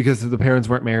 Because the parents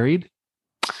weren't married?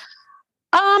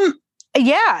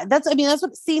 Yeah, that's what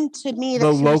it seemed to me. That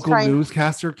the local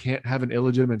newscaster can't have an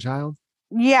illegitimate child?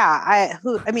 Yeah,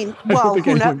 well, I don't think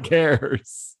anyone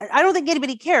cares. I don't think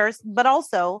anybody cares, but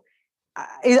also,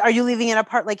 are you leaving it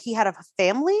apart like he had a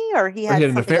family or he had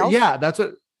an affair? else? Yeah, that's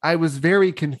what I was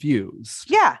very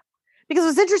confused. Yeah, because it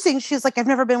was interesting. She's like, I've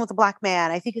never been with a black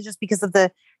man. I think it's just because of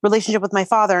the relationship with my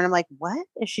father. And I'm like, what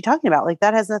is she talking about? Like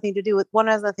that has nothing to do with one,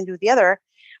 has nothing to do with the other.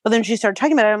 But then she started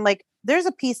talking about it. I'm like, there's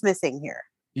a piece missing here.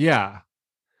 Yeah.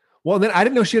 Well, then I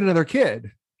didn't know she had another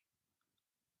kid.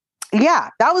 Yeah,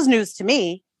 that was news to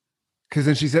me. Because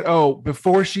then she said, oh,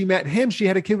 before she met him, she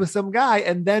had a kid with some guy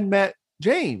and then met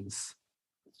James.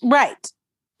 Right.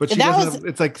 But she doesn't,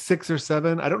 it's like 6 or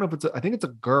 7. I don't know if I think it's a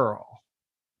girl.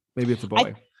 Maybe it's a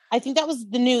boy. I think that was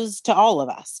the news to all of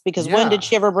us because when did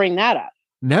she ever bring that up?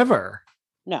 Never.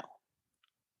 No.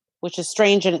 Which is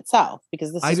strange in itself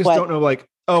because I just don't know, like,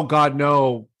 oh God,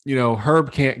 no,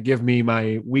 Herb can't give me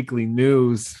my weekly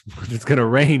news when it's going to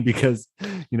rain because,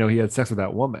 he had sex with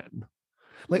that woman.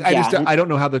 Like, I don't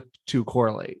know how the two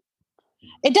correlate.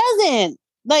 It doesn't.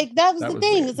 Like, that was the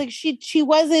thing. Weird. It's like she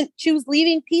was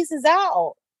leaving pieces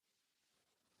out.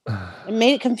 It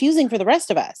made it confusing for the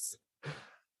rest of us.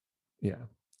 Yeah.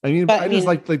 I mean, I just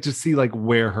like to see like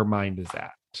where her mind is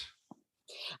at.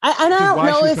 I Which is don't why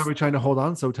know she's if probably trying to hold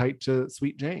on so tight to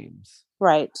Sweet James.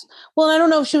 right. Well, I don't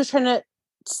know if she was trying to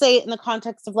say it in the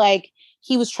context of like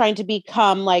he was trying to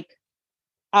become like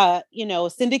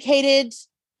syndicated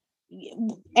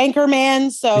anchor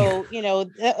man. So,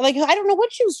 like I don't know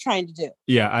what she was trying to do.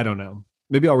 Yeah, I don't know.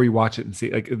 Maybe I'll rewatch it and see.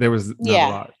 Like there was not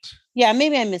a lot. Yeah,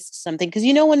 maybe I missed something because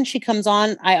when she comes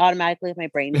on, I automatically my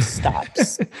brain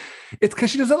stops. It's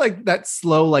because she does that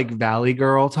slow like Valley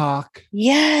Girl talk.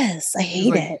 Yes, I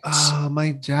hate like, it. Oh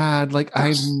my dad! Like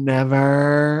I've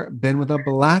never been with a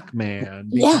black man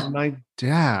because of my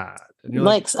dad. And you're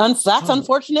like that's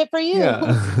unfortunate for you.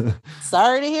 Yeah.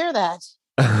 Sorry to hear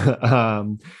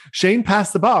that. Shane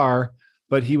passed the bar,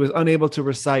 but he was unable to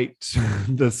recite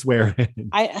the swear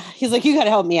in. He's like, you got to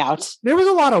help me out. There was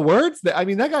a lot of words that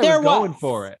that guy was going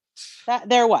for it.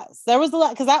 There was a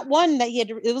lot because that one that he had,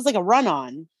 it was like a run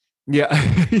on. Yeah.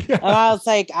 Yeah. And I was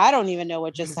like, I don't even know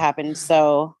what just happened.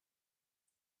 So.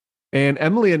 And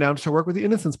Emily announced her work with the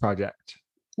Innocence Project,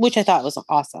 which I thought was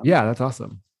awesome. Yeah, that's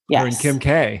awesome. Yeah. Her and Kim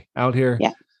K out here.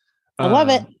 Yeah. I love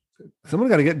it. Someone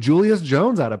got to get Julius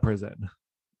Jones out of prison.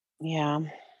 Yeah.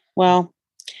 Well,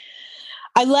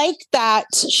 I like that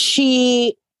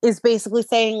she is basically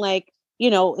saying like,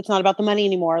 it's not about the money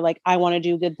anymore. Like I want to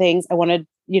do good things. I want to,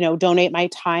 donate my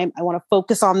time. I want to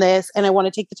focus on this and I want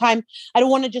to take the time. I don't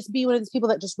want to just be one of these people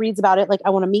that just reads about it. Like I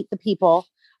want to meet the people.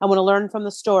 I want to learn from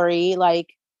the story.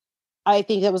 Like, I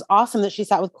think it was awesome that she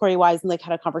sat with Corey Wise and like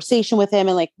had a conversation with him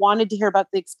and like wanted to hear about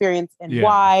the experience and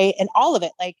why and all of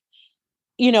it. Like,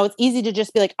 it's easy to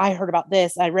just be like, I heard about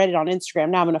this. I read it on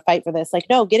Instagram. Now I'm going to fight for this. Like,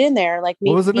 no, get in there. Like,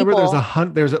 what was the number?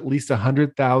 There's at least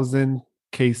 100,000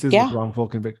 cases of wrongful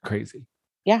conviction. Crazy.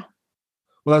 Yeah.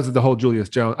 Well, that was the whole Julius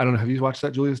Jones. I don't know. Have you watched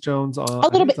that Julius Jones on a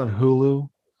little bit on Hulu?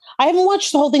 I haven't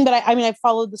watched the whole thing, but I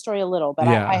followed the story a little, but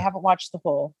I haven't watched the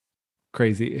whole.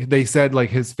 Crazy. They said like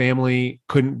his family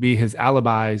couldn't be his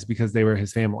alibis because they were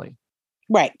his family.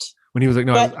 Right. When he was like,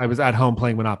 no, I was at home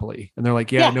playing Monopoly. And they're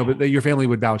like, no, but your family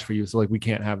would vouch for you. So like, we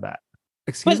can't have that.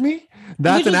 Excuse me?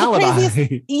 That's an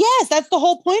alibi. Yes, that's the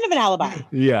whole point of an alibi.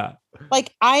 Yeah.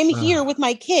 Like I'm here with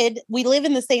my kid. We live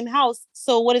in the same house.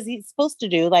 So what is he supposed to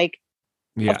do? Like,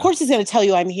 of course he's going to tell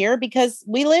you I'm here because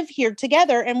we live here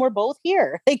together and we're both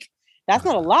here. Like, that's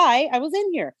not a lie. I was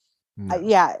in here.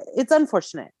 No. It's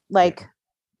unfortunate. Like,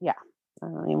 I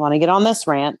don't even want to get on this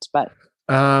rant, but.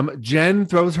 Jen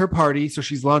throws her party. So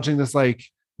she's launching this like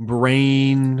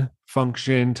brain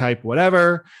function type,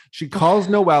 whatever. She calls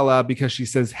Noella because she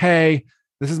says, hey,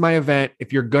 this is my event.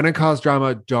 If you're going to cause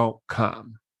drama, don't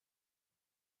come.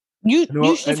 You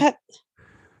should have.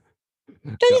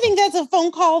 Don't you think that's a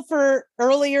phone call for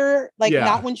earlier? Like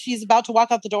not when she's about to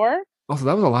walk out the door? Also,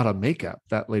 that was a lot of makeup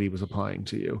that lady was applying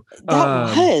to you.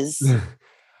 That was.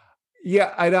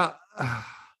 Yeah, I don't.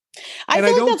 I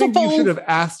don't think you should have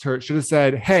asked her. It should have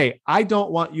said, hey, I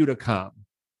don't want you to come.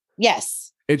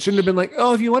 Yes. It shouldn't have been like,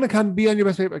 oh, if you want to come, be on your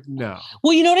best behavior. Like, no.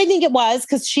 Well, you know what I think it was?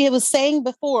 Because she was saying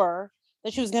before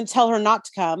that she was going to tell her not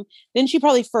to come. Then she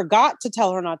probably forgot to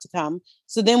tell her not to come.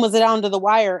 So then was it down to the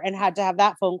wire and had to have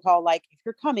that phone call. Like, if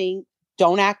you're coming,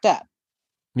 don't act up.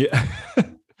 Yeah.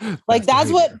 Like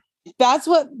that's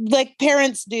what like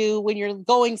parents do when you're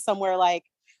going somewhere. Like,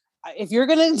 if you're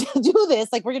going to do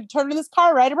this, like we're going to turn in this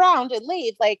car right around and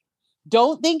leave. Like,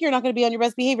 don't think you're not going to be on your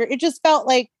best behavior. It just felt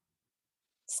like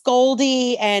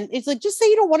scoldy. And it's like, just say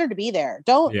you don't want her to be there.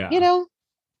 Don't, I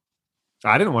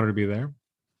didn't want her to be there.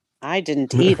 I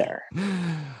didn't either.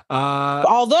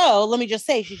 Although, let me just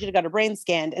say, she should have got her brain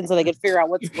scanned, and so they could figure out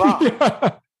what's wrong.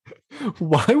 Yeah.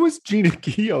 Why was Gina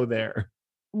Keogh there?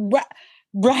 Right?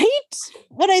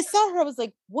 When I saw her, I was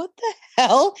like, "What the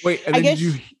hell?" Wait, and then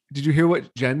did you hear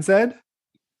what Jen said?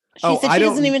 She said she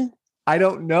doesn't even. I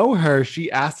don't know her. She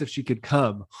asked if she could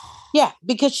come. Yeah,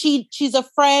 because she's a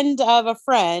friend of a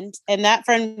friend, and that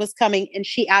friend was coming, and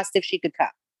she asked if she could come.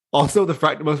 Also,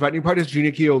 the most frightening part is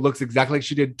Gina Keogh looks exactly like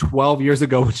she did 12 years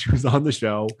ago when she was on the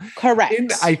show. Correct. In,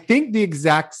 I think, the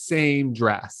exact same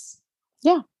dress.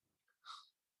 Yeah.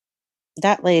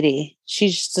 That lady,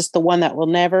 she's just the one that will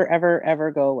never, ever,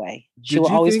 ever go away. She will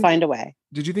always find a way.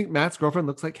 Did you think Matt's girlfriend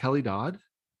looks like Kelly Dodd?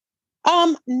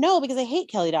 No, because I hate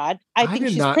Kelly Dodd. I think did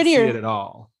she's not prettier. See it at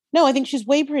all. No, I think she's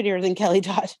way prettier than Kelly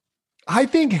Dodd. I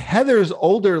think Heather's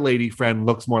older lady friend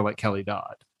looks more like Kelly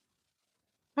Dodd.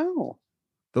 Oh.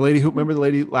 The lady remember the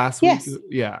lady last week?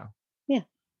 Yeah.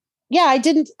 Yeah, I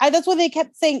didn't. That's why they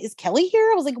kept saying, is Kelly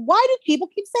here? I was like, why did people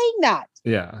keep saying that?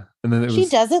 Yeah. And then she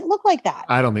doesn't look like that.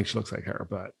 I don't think she looks like her,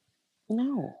 but.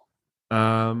 No.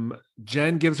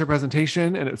 Jen gives her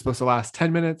presentation and it's supposed to last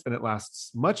 10 minutes and it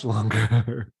lasts much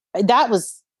longer. That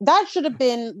was that should have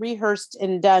been rehearsed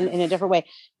and done in a different way.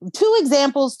 2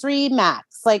 examples, 3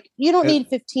 max. Like you don't need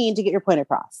 15 to get your point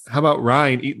across. How about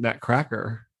Ryan eating that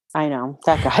cracker? I know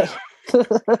that guy.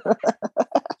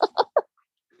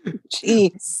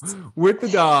 Jeez. With the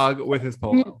dog, with his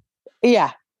polo.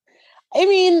 Yeah. I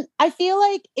mean, I feel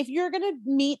like if you're going to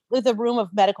meet with a room of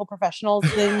medical professionals,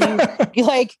 then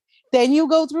then you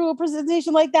go through a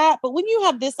presentation like that. But when you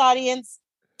have this audience,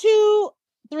 2,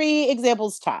 3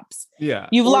 examples tops. Yeah.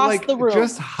 You've lost the room.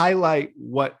 Just highlight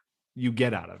what you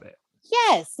get out of it.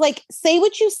 Yes. Like say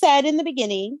what you said in the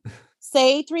beginning,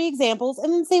 say 3 examples,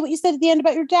 and then say what you said at the end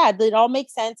about your dad. It all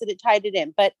makes sense and it tied it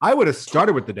in. But I would have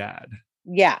started with the dad.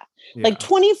 Yeah. Like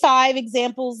 25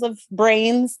 examples of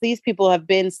brains. These people have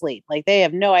been asleep. Like they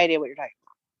have no idea what you're talking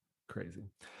about. Crazy.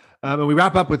 And we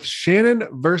wrap up with Shannon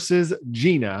versus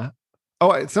Gina.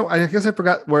 Oh, so I guess I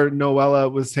forgot where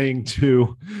Noella was saying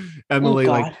to Emily,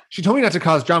 like she told me not to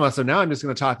cause drama, so now I'm just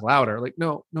going to talk louder. Like,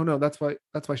 no. That's why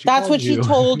she. That's what she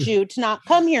told you to not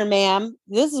come here, ma'am.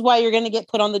 This is why you're going to get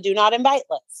put on the do not invite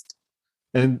list.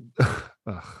 And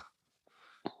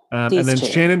and then 2.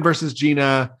 Shannon versus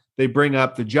Gina. They bring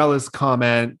up the jealous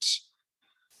comment.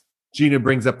 Gina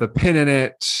brings up the pin in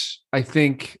it.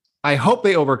 I hope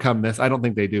they overcome this. I don't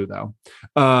think they do though.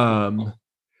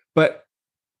 But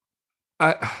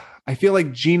I feel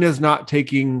like Gina's not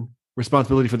taking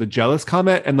responsibility for the jealous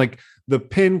comment. And like the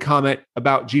pin comment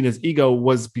about Gina's ego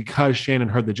was because Shannon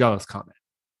heard the jealous comment.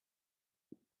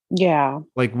 Yeah.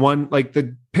 Like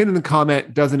the pin in the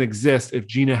comment doesn't exist if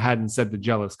Gina hadn't said the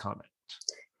jealous comment.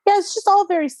 Yeah, it's just all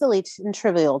very silly and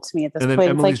trivial to me at this point. And then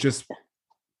Emily's just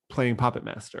playing puppet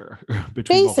master.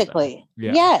 Basically.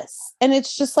 Yeah. Yes. And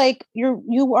it's just like,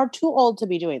 you are too old to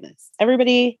be doing this.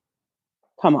 Everybody,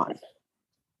 come on.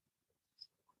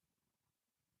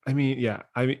 I mean,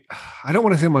 I don't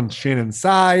want to say I'm on Shannon's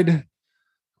side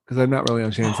because I'm not really on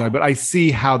Shannon's side, but I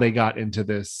see how they got into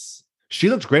this.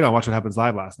 She looked great on Watch What Happens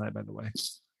Live last night, by the way.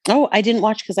 Oh, I didn't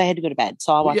watch because I had to go to bed,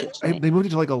 so I'll watch it tonight. They moved it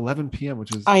to like 11 p.m.,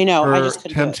 which is I know. I just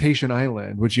Temptation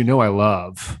Island, which I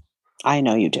love. I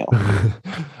know you do.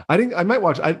 I might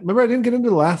watch. I remember I didn't get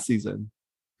into the last season.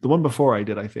 The one before I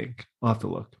did, I think. I'll have to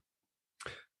look.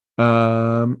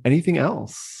 Anything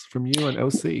else from you and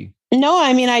OC? No,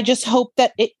 I mean, I just hope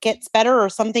that it gets better or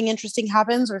something interesting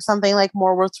happens or something like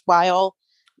more worthwhile.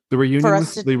 The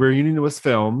reunion was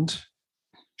filmed.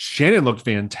 Shannon looked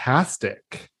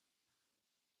fantastic.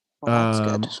 Well, that's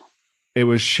good. It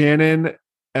was Shannon,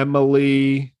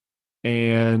 Emily,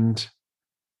 and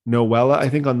Noella, I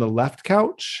think, on the left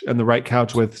couch, and the right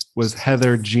couch was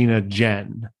Heather, Gina,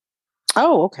 Jen.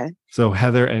 Oh, okay. So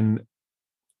Heather and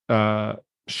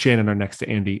Shannon are next to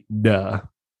Andy. Duh.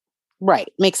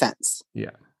 Right. Makes sense. Yeah.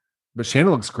 But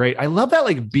Shannon looks great. I love that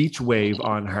like beach wave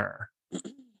on her.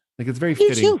 Like it's very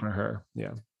fitting for her.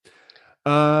 Yeah.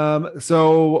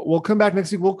 So we'll come back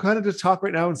next week. We'll kind of just talk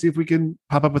right now and see if we can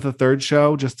pop up with a third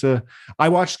show. I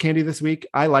watched Candy this week.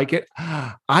 I like it.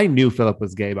 I knew Philip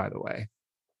was gay, by the way.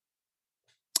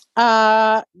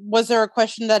 Was there a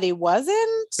question that he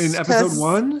wasn't in episode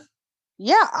 1?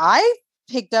 Yeah, I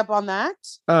picked up on that.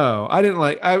 Oh, I didn't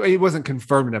it wasn't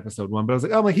confirmed in episode 1, but I was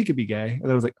like, oh, he could be gay.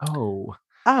 And I was like, oh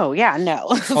yeah,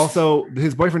 no. Also,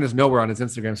 his boyfriend is nowhere on his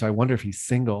Instagram, so I wonder if he's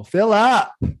single. Philip.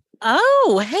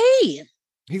 Oh, hey.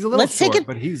 He's a little short,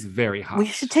 but he's very hot. We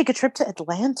should take a trip to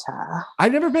Atlanta.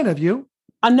 I've never been. Have you?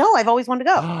 No, I've always wanted to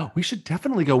go. Oh, we should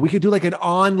definitely go. We could do like an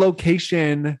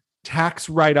on-location tax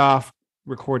write-off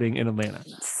recording in Atlanta.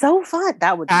 So fun.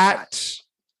 That would be at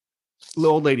the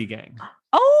Old Lady Gang.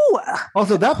 Oh.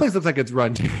 Also, that place looks like it's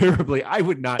run terribly. I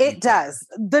would not. It does.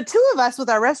 The two of us with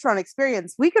our restaurant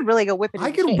experience, we could really go whip it.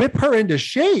 I could whip her into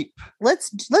shape. Let's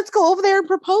go over there and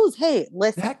propose. Hey,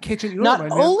 listen. That kitchen. You know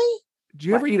not only. Do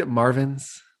you ever eat at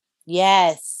Marvin's?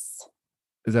 Yes.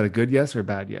 Is that a good yes or a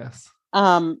bad yes?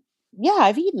 Yeah,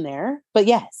 I've eaten there, but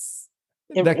yes.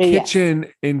 That kitchen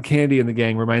in Candy and the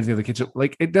Gang reminds me of the kitchen.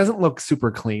 Like it doesn't look super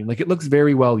clean. Like it looks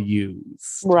very well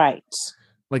used. Right.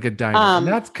 Like a diner. And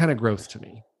that's kind of gross to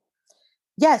me.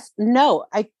 Yes. No,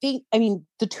 I mean,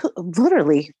 the two,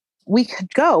 literally, we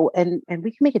could go and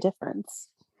we can make a difference.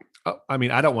 I mean,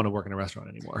 I don't want to work in a restaurant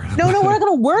anymore. No, we're not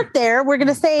going to work there. We're going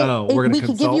to say, we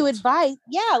can give you advice.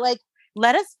 Yeah. Like,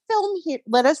 let us film here.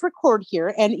 Let us record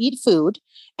here and eat food.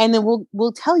 And then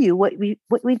we'll tell you what we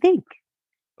think.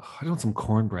 Oh, I want some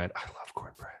cornbread. I love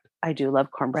cornbread. I do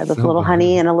love cornbread with a little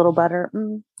honey and a little butter.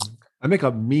 I make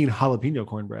a mean jalapeno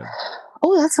cornbread.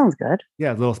 Oh, that sounds good.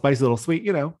 Yeah. A little spicy, a little sweet,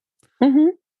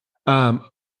 Mm-hmm.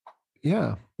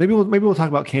 Yeah. Maybe we'll talk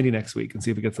about Candy next week and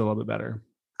see if it gets a little bit better.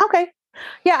 Okay.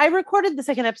 Yeah, I recorded the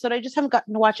second episode. I just haven't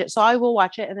gotten to watch it, so I will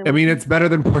watch it. And then I mean, it's better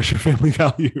than Portia Family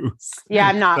Values. yeah,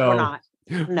 I'm not. So- We're not.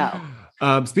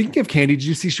 No. Speaking of Candy, did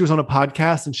you see she was on a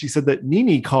podcast and she said that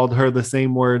Nene called her the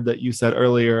same word that you said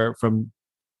earlier from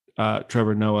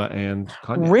Trevor Noah and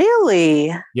Kanye?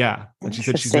 Really? Yeah. And she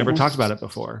said she's never talked about it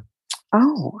before.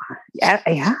 Oh,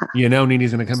 yeah. You know,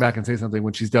 Nene's going to come back and say something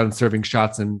when she's done serving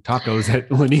shots and tacos at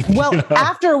Lanithia. Well,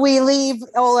 after we leave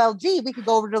OLG, we could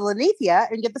go over to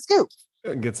Lanithia and get the scoop.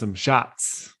 And get some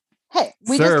shots. Hey,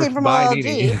 we Served just came from by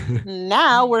OLG.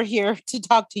 Now we're here to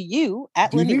talk to you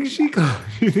at Do you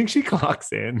Lanithia. think she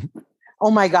clocks in?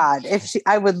 Oh my God. If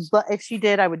she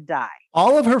did, I would die.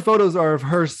 All of her photos are of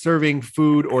her serving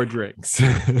food or drinks.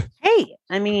 Hey,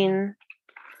 I mean,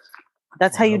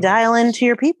 that's how you dial into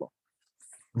your people.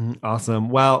 Awesome.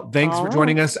 Well, thanks for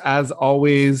joining us as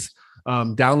always.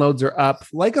 Downloads are up.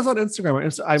 Like us on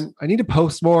Instagram. I need to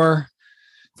post more.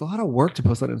 It's a lot of work to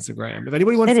post on Instagram. If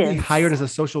anybody wants to be hired as a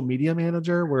social media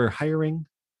manager, we're hiring.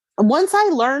 Once I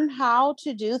learn how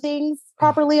to do things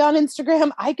properly on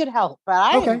Instagram, I could help, but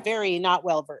I am very not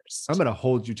well versed. I'm going to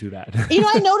hold you to that. You know,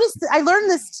 I learned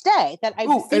this today that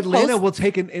Atlanta will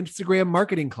take an Instagram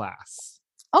marketing class.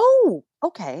 Oh,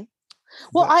 okay.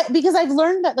 Well, because I've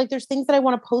learned that like there's things that I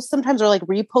want to post sometimes or like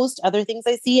repost other things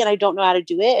I see and I don't know how to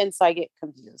do it. And so I get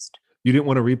confused. You didn't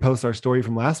want to repost our story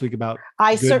from last week about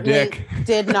I certainly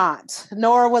did not,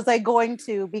 nor was I going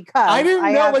to because I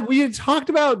didn't know like we had talked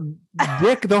about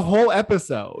Dick the whole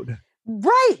episode.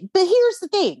 Right. But here's the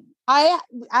thing.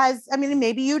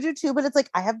 Maybe you do too, but it's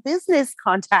like I have business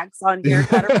contacts on here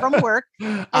that are from work.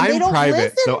 I'm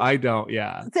private, so I don't.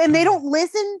 Yeah. And they don't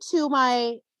listen to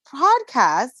my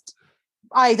podcast.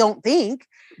 I don't think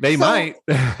they might.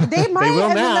 They might. They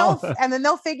will now. And then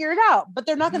they'll figure it out. But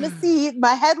they're not going to see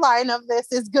my headline of this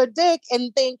is good dick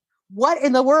and think, what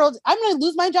in the world? I'm going to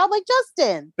lose my job like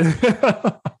Justin.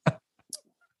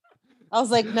 I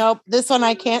was like, nope, this one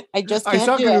I can't. I just can't. I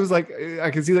saw it. It was like I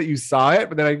can see that you saw it,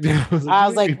 but then I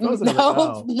was like, nope.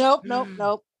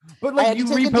 But like you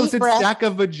reposted Stack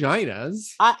of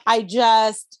Vaginas.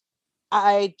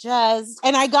 I just,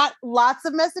 and I got lots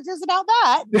of messages about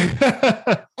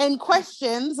that and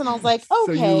questions. And I was like,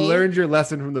 okay. So you learned your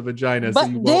lesson from the vagina. But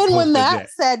then when that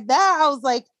said that, I was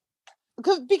like,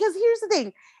 because here's the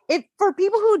thing. For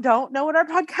people who don't know what our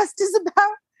podcast is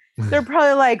about, they're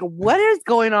probably like, what is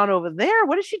going on over there?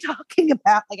 What is she talking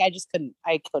about? Like, I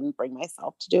couldn't bring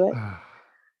myself to do it.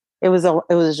 It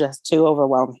was just too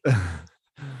overwhelming.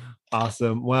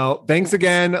 Awesome. Well, thanks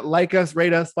again. Like us,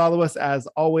 rate us, follow us as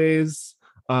always.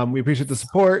 We appreciate the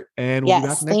support and we'll be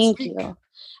back next week. You.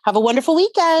 Have a wonderful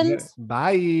weekend.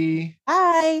 Bye.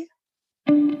 Bye.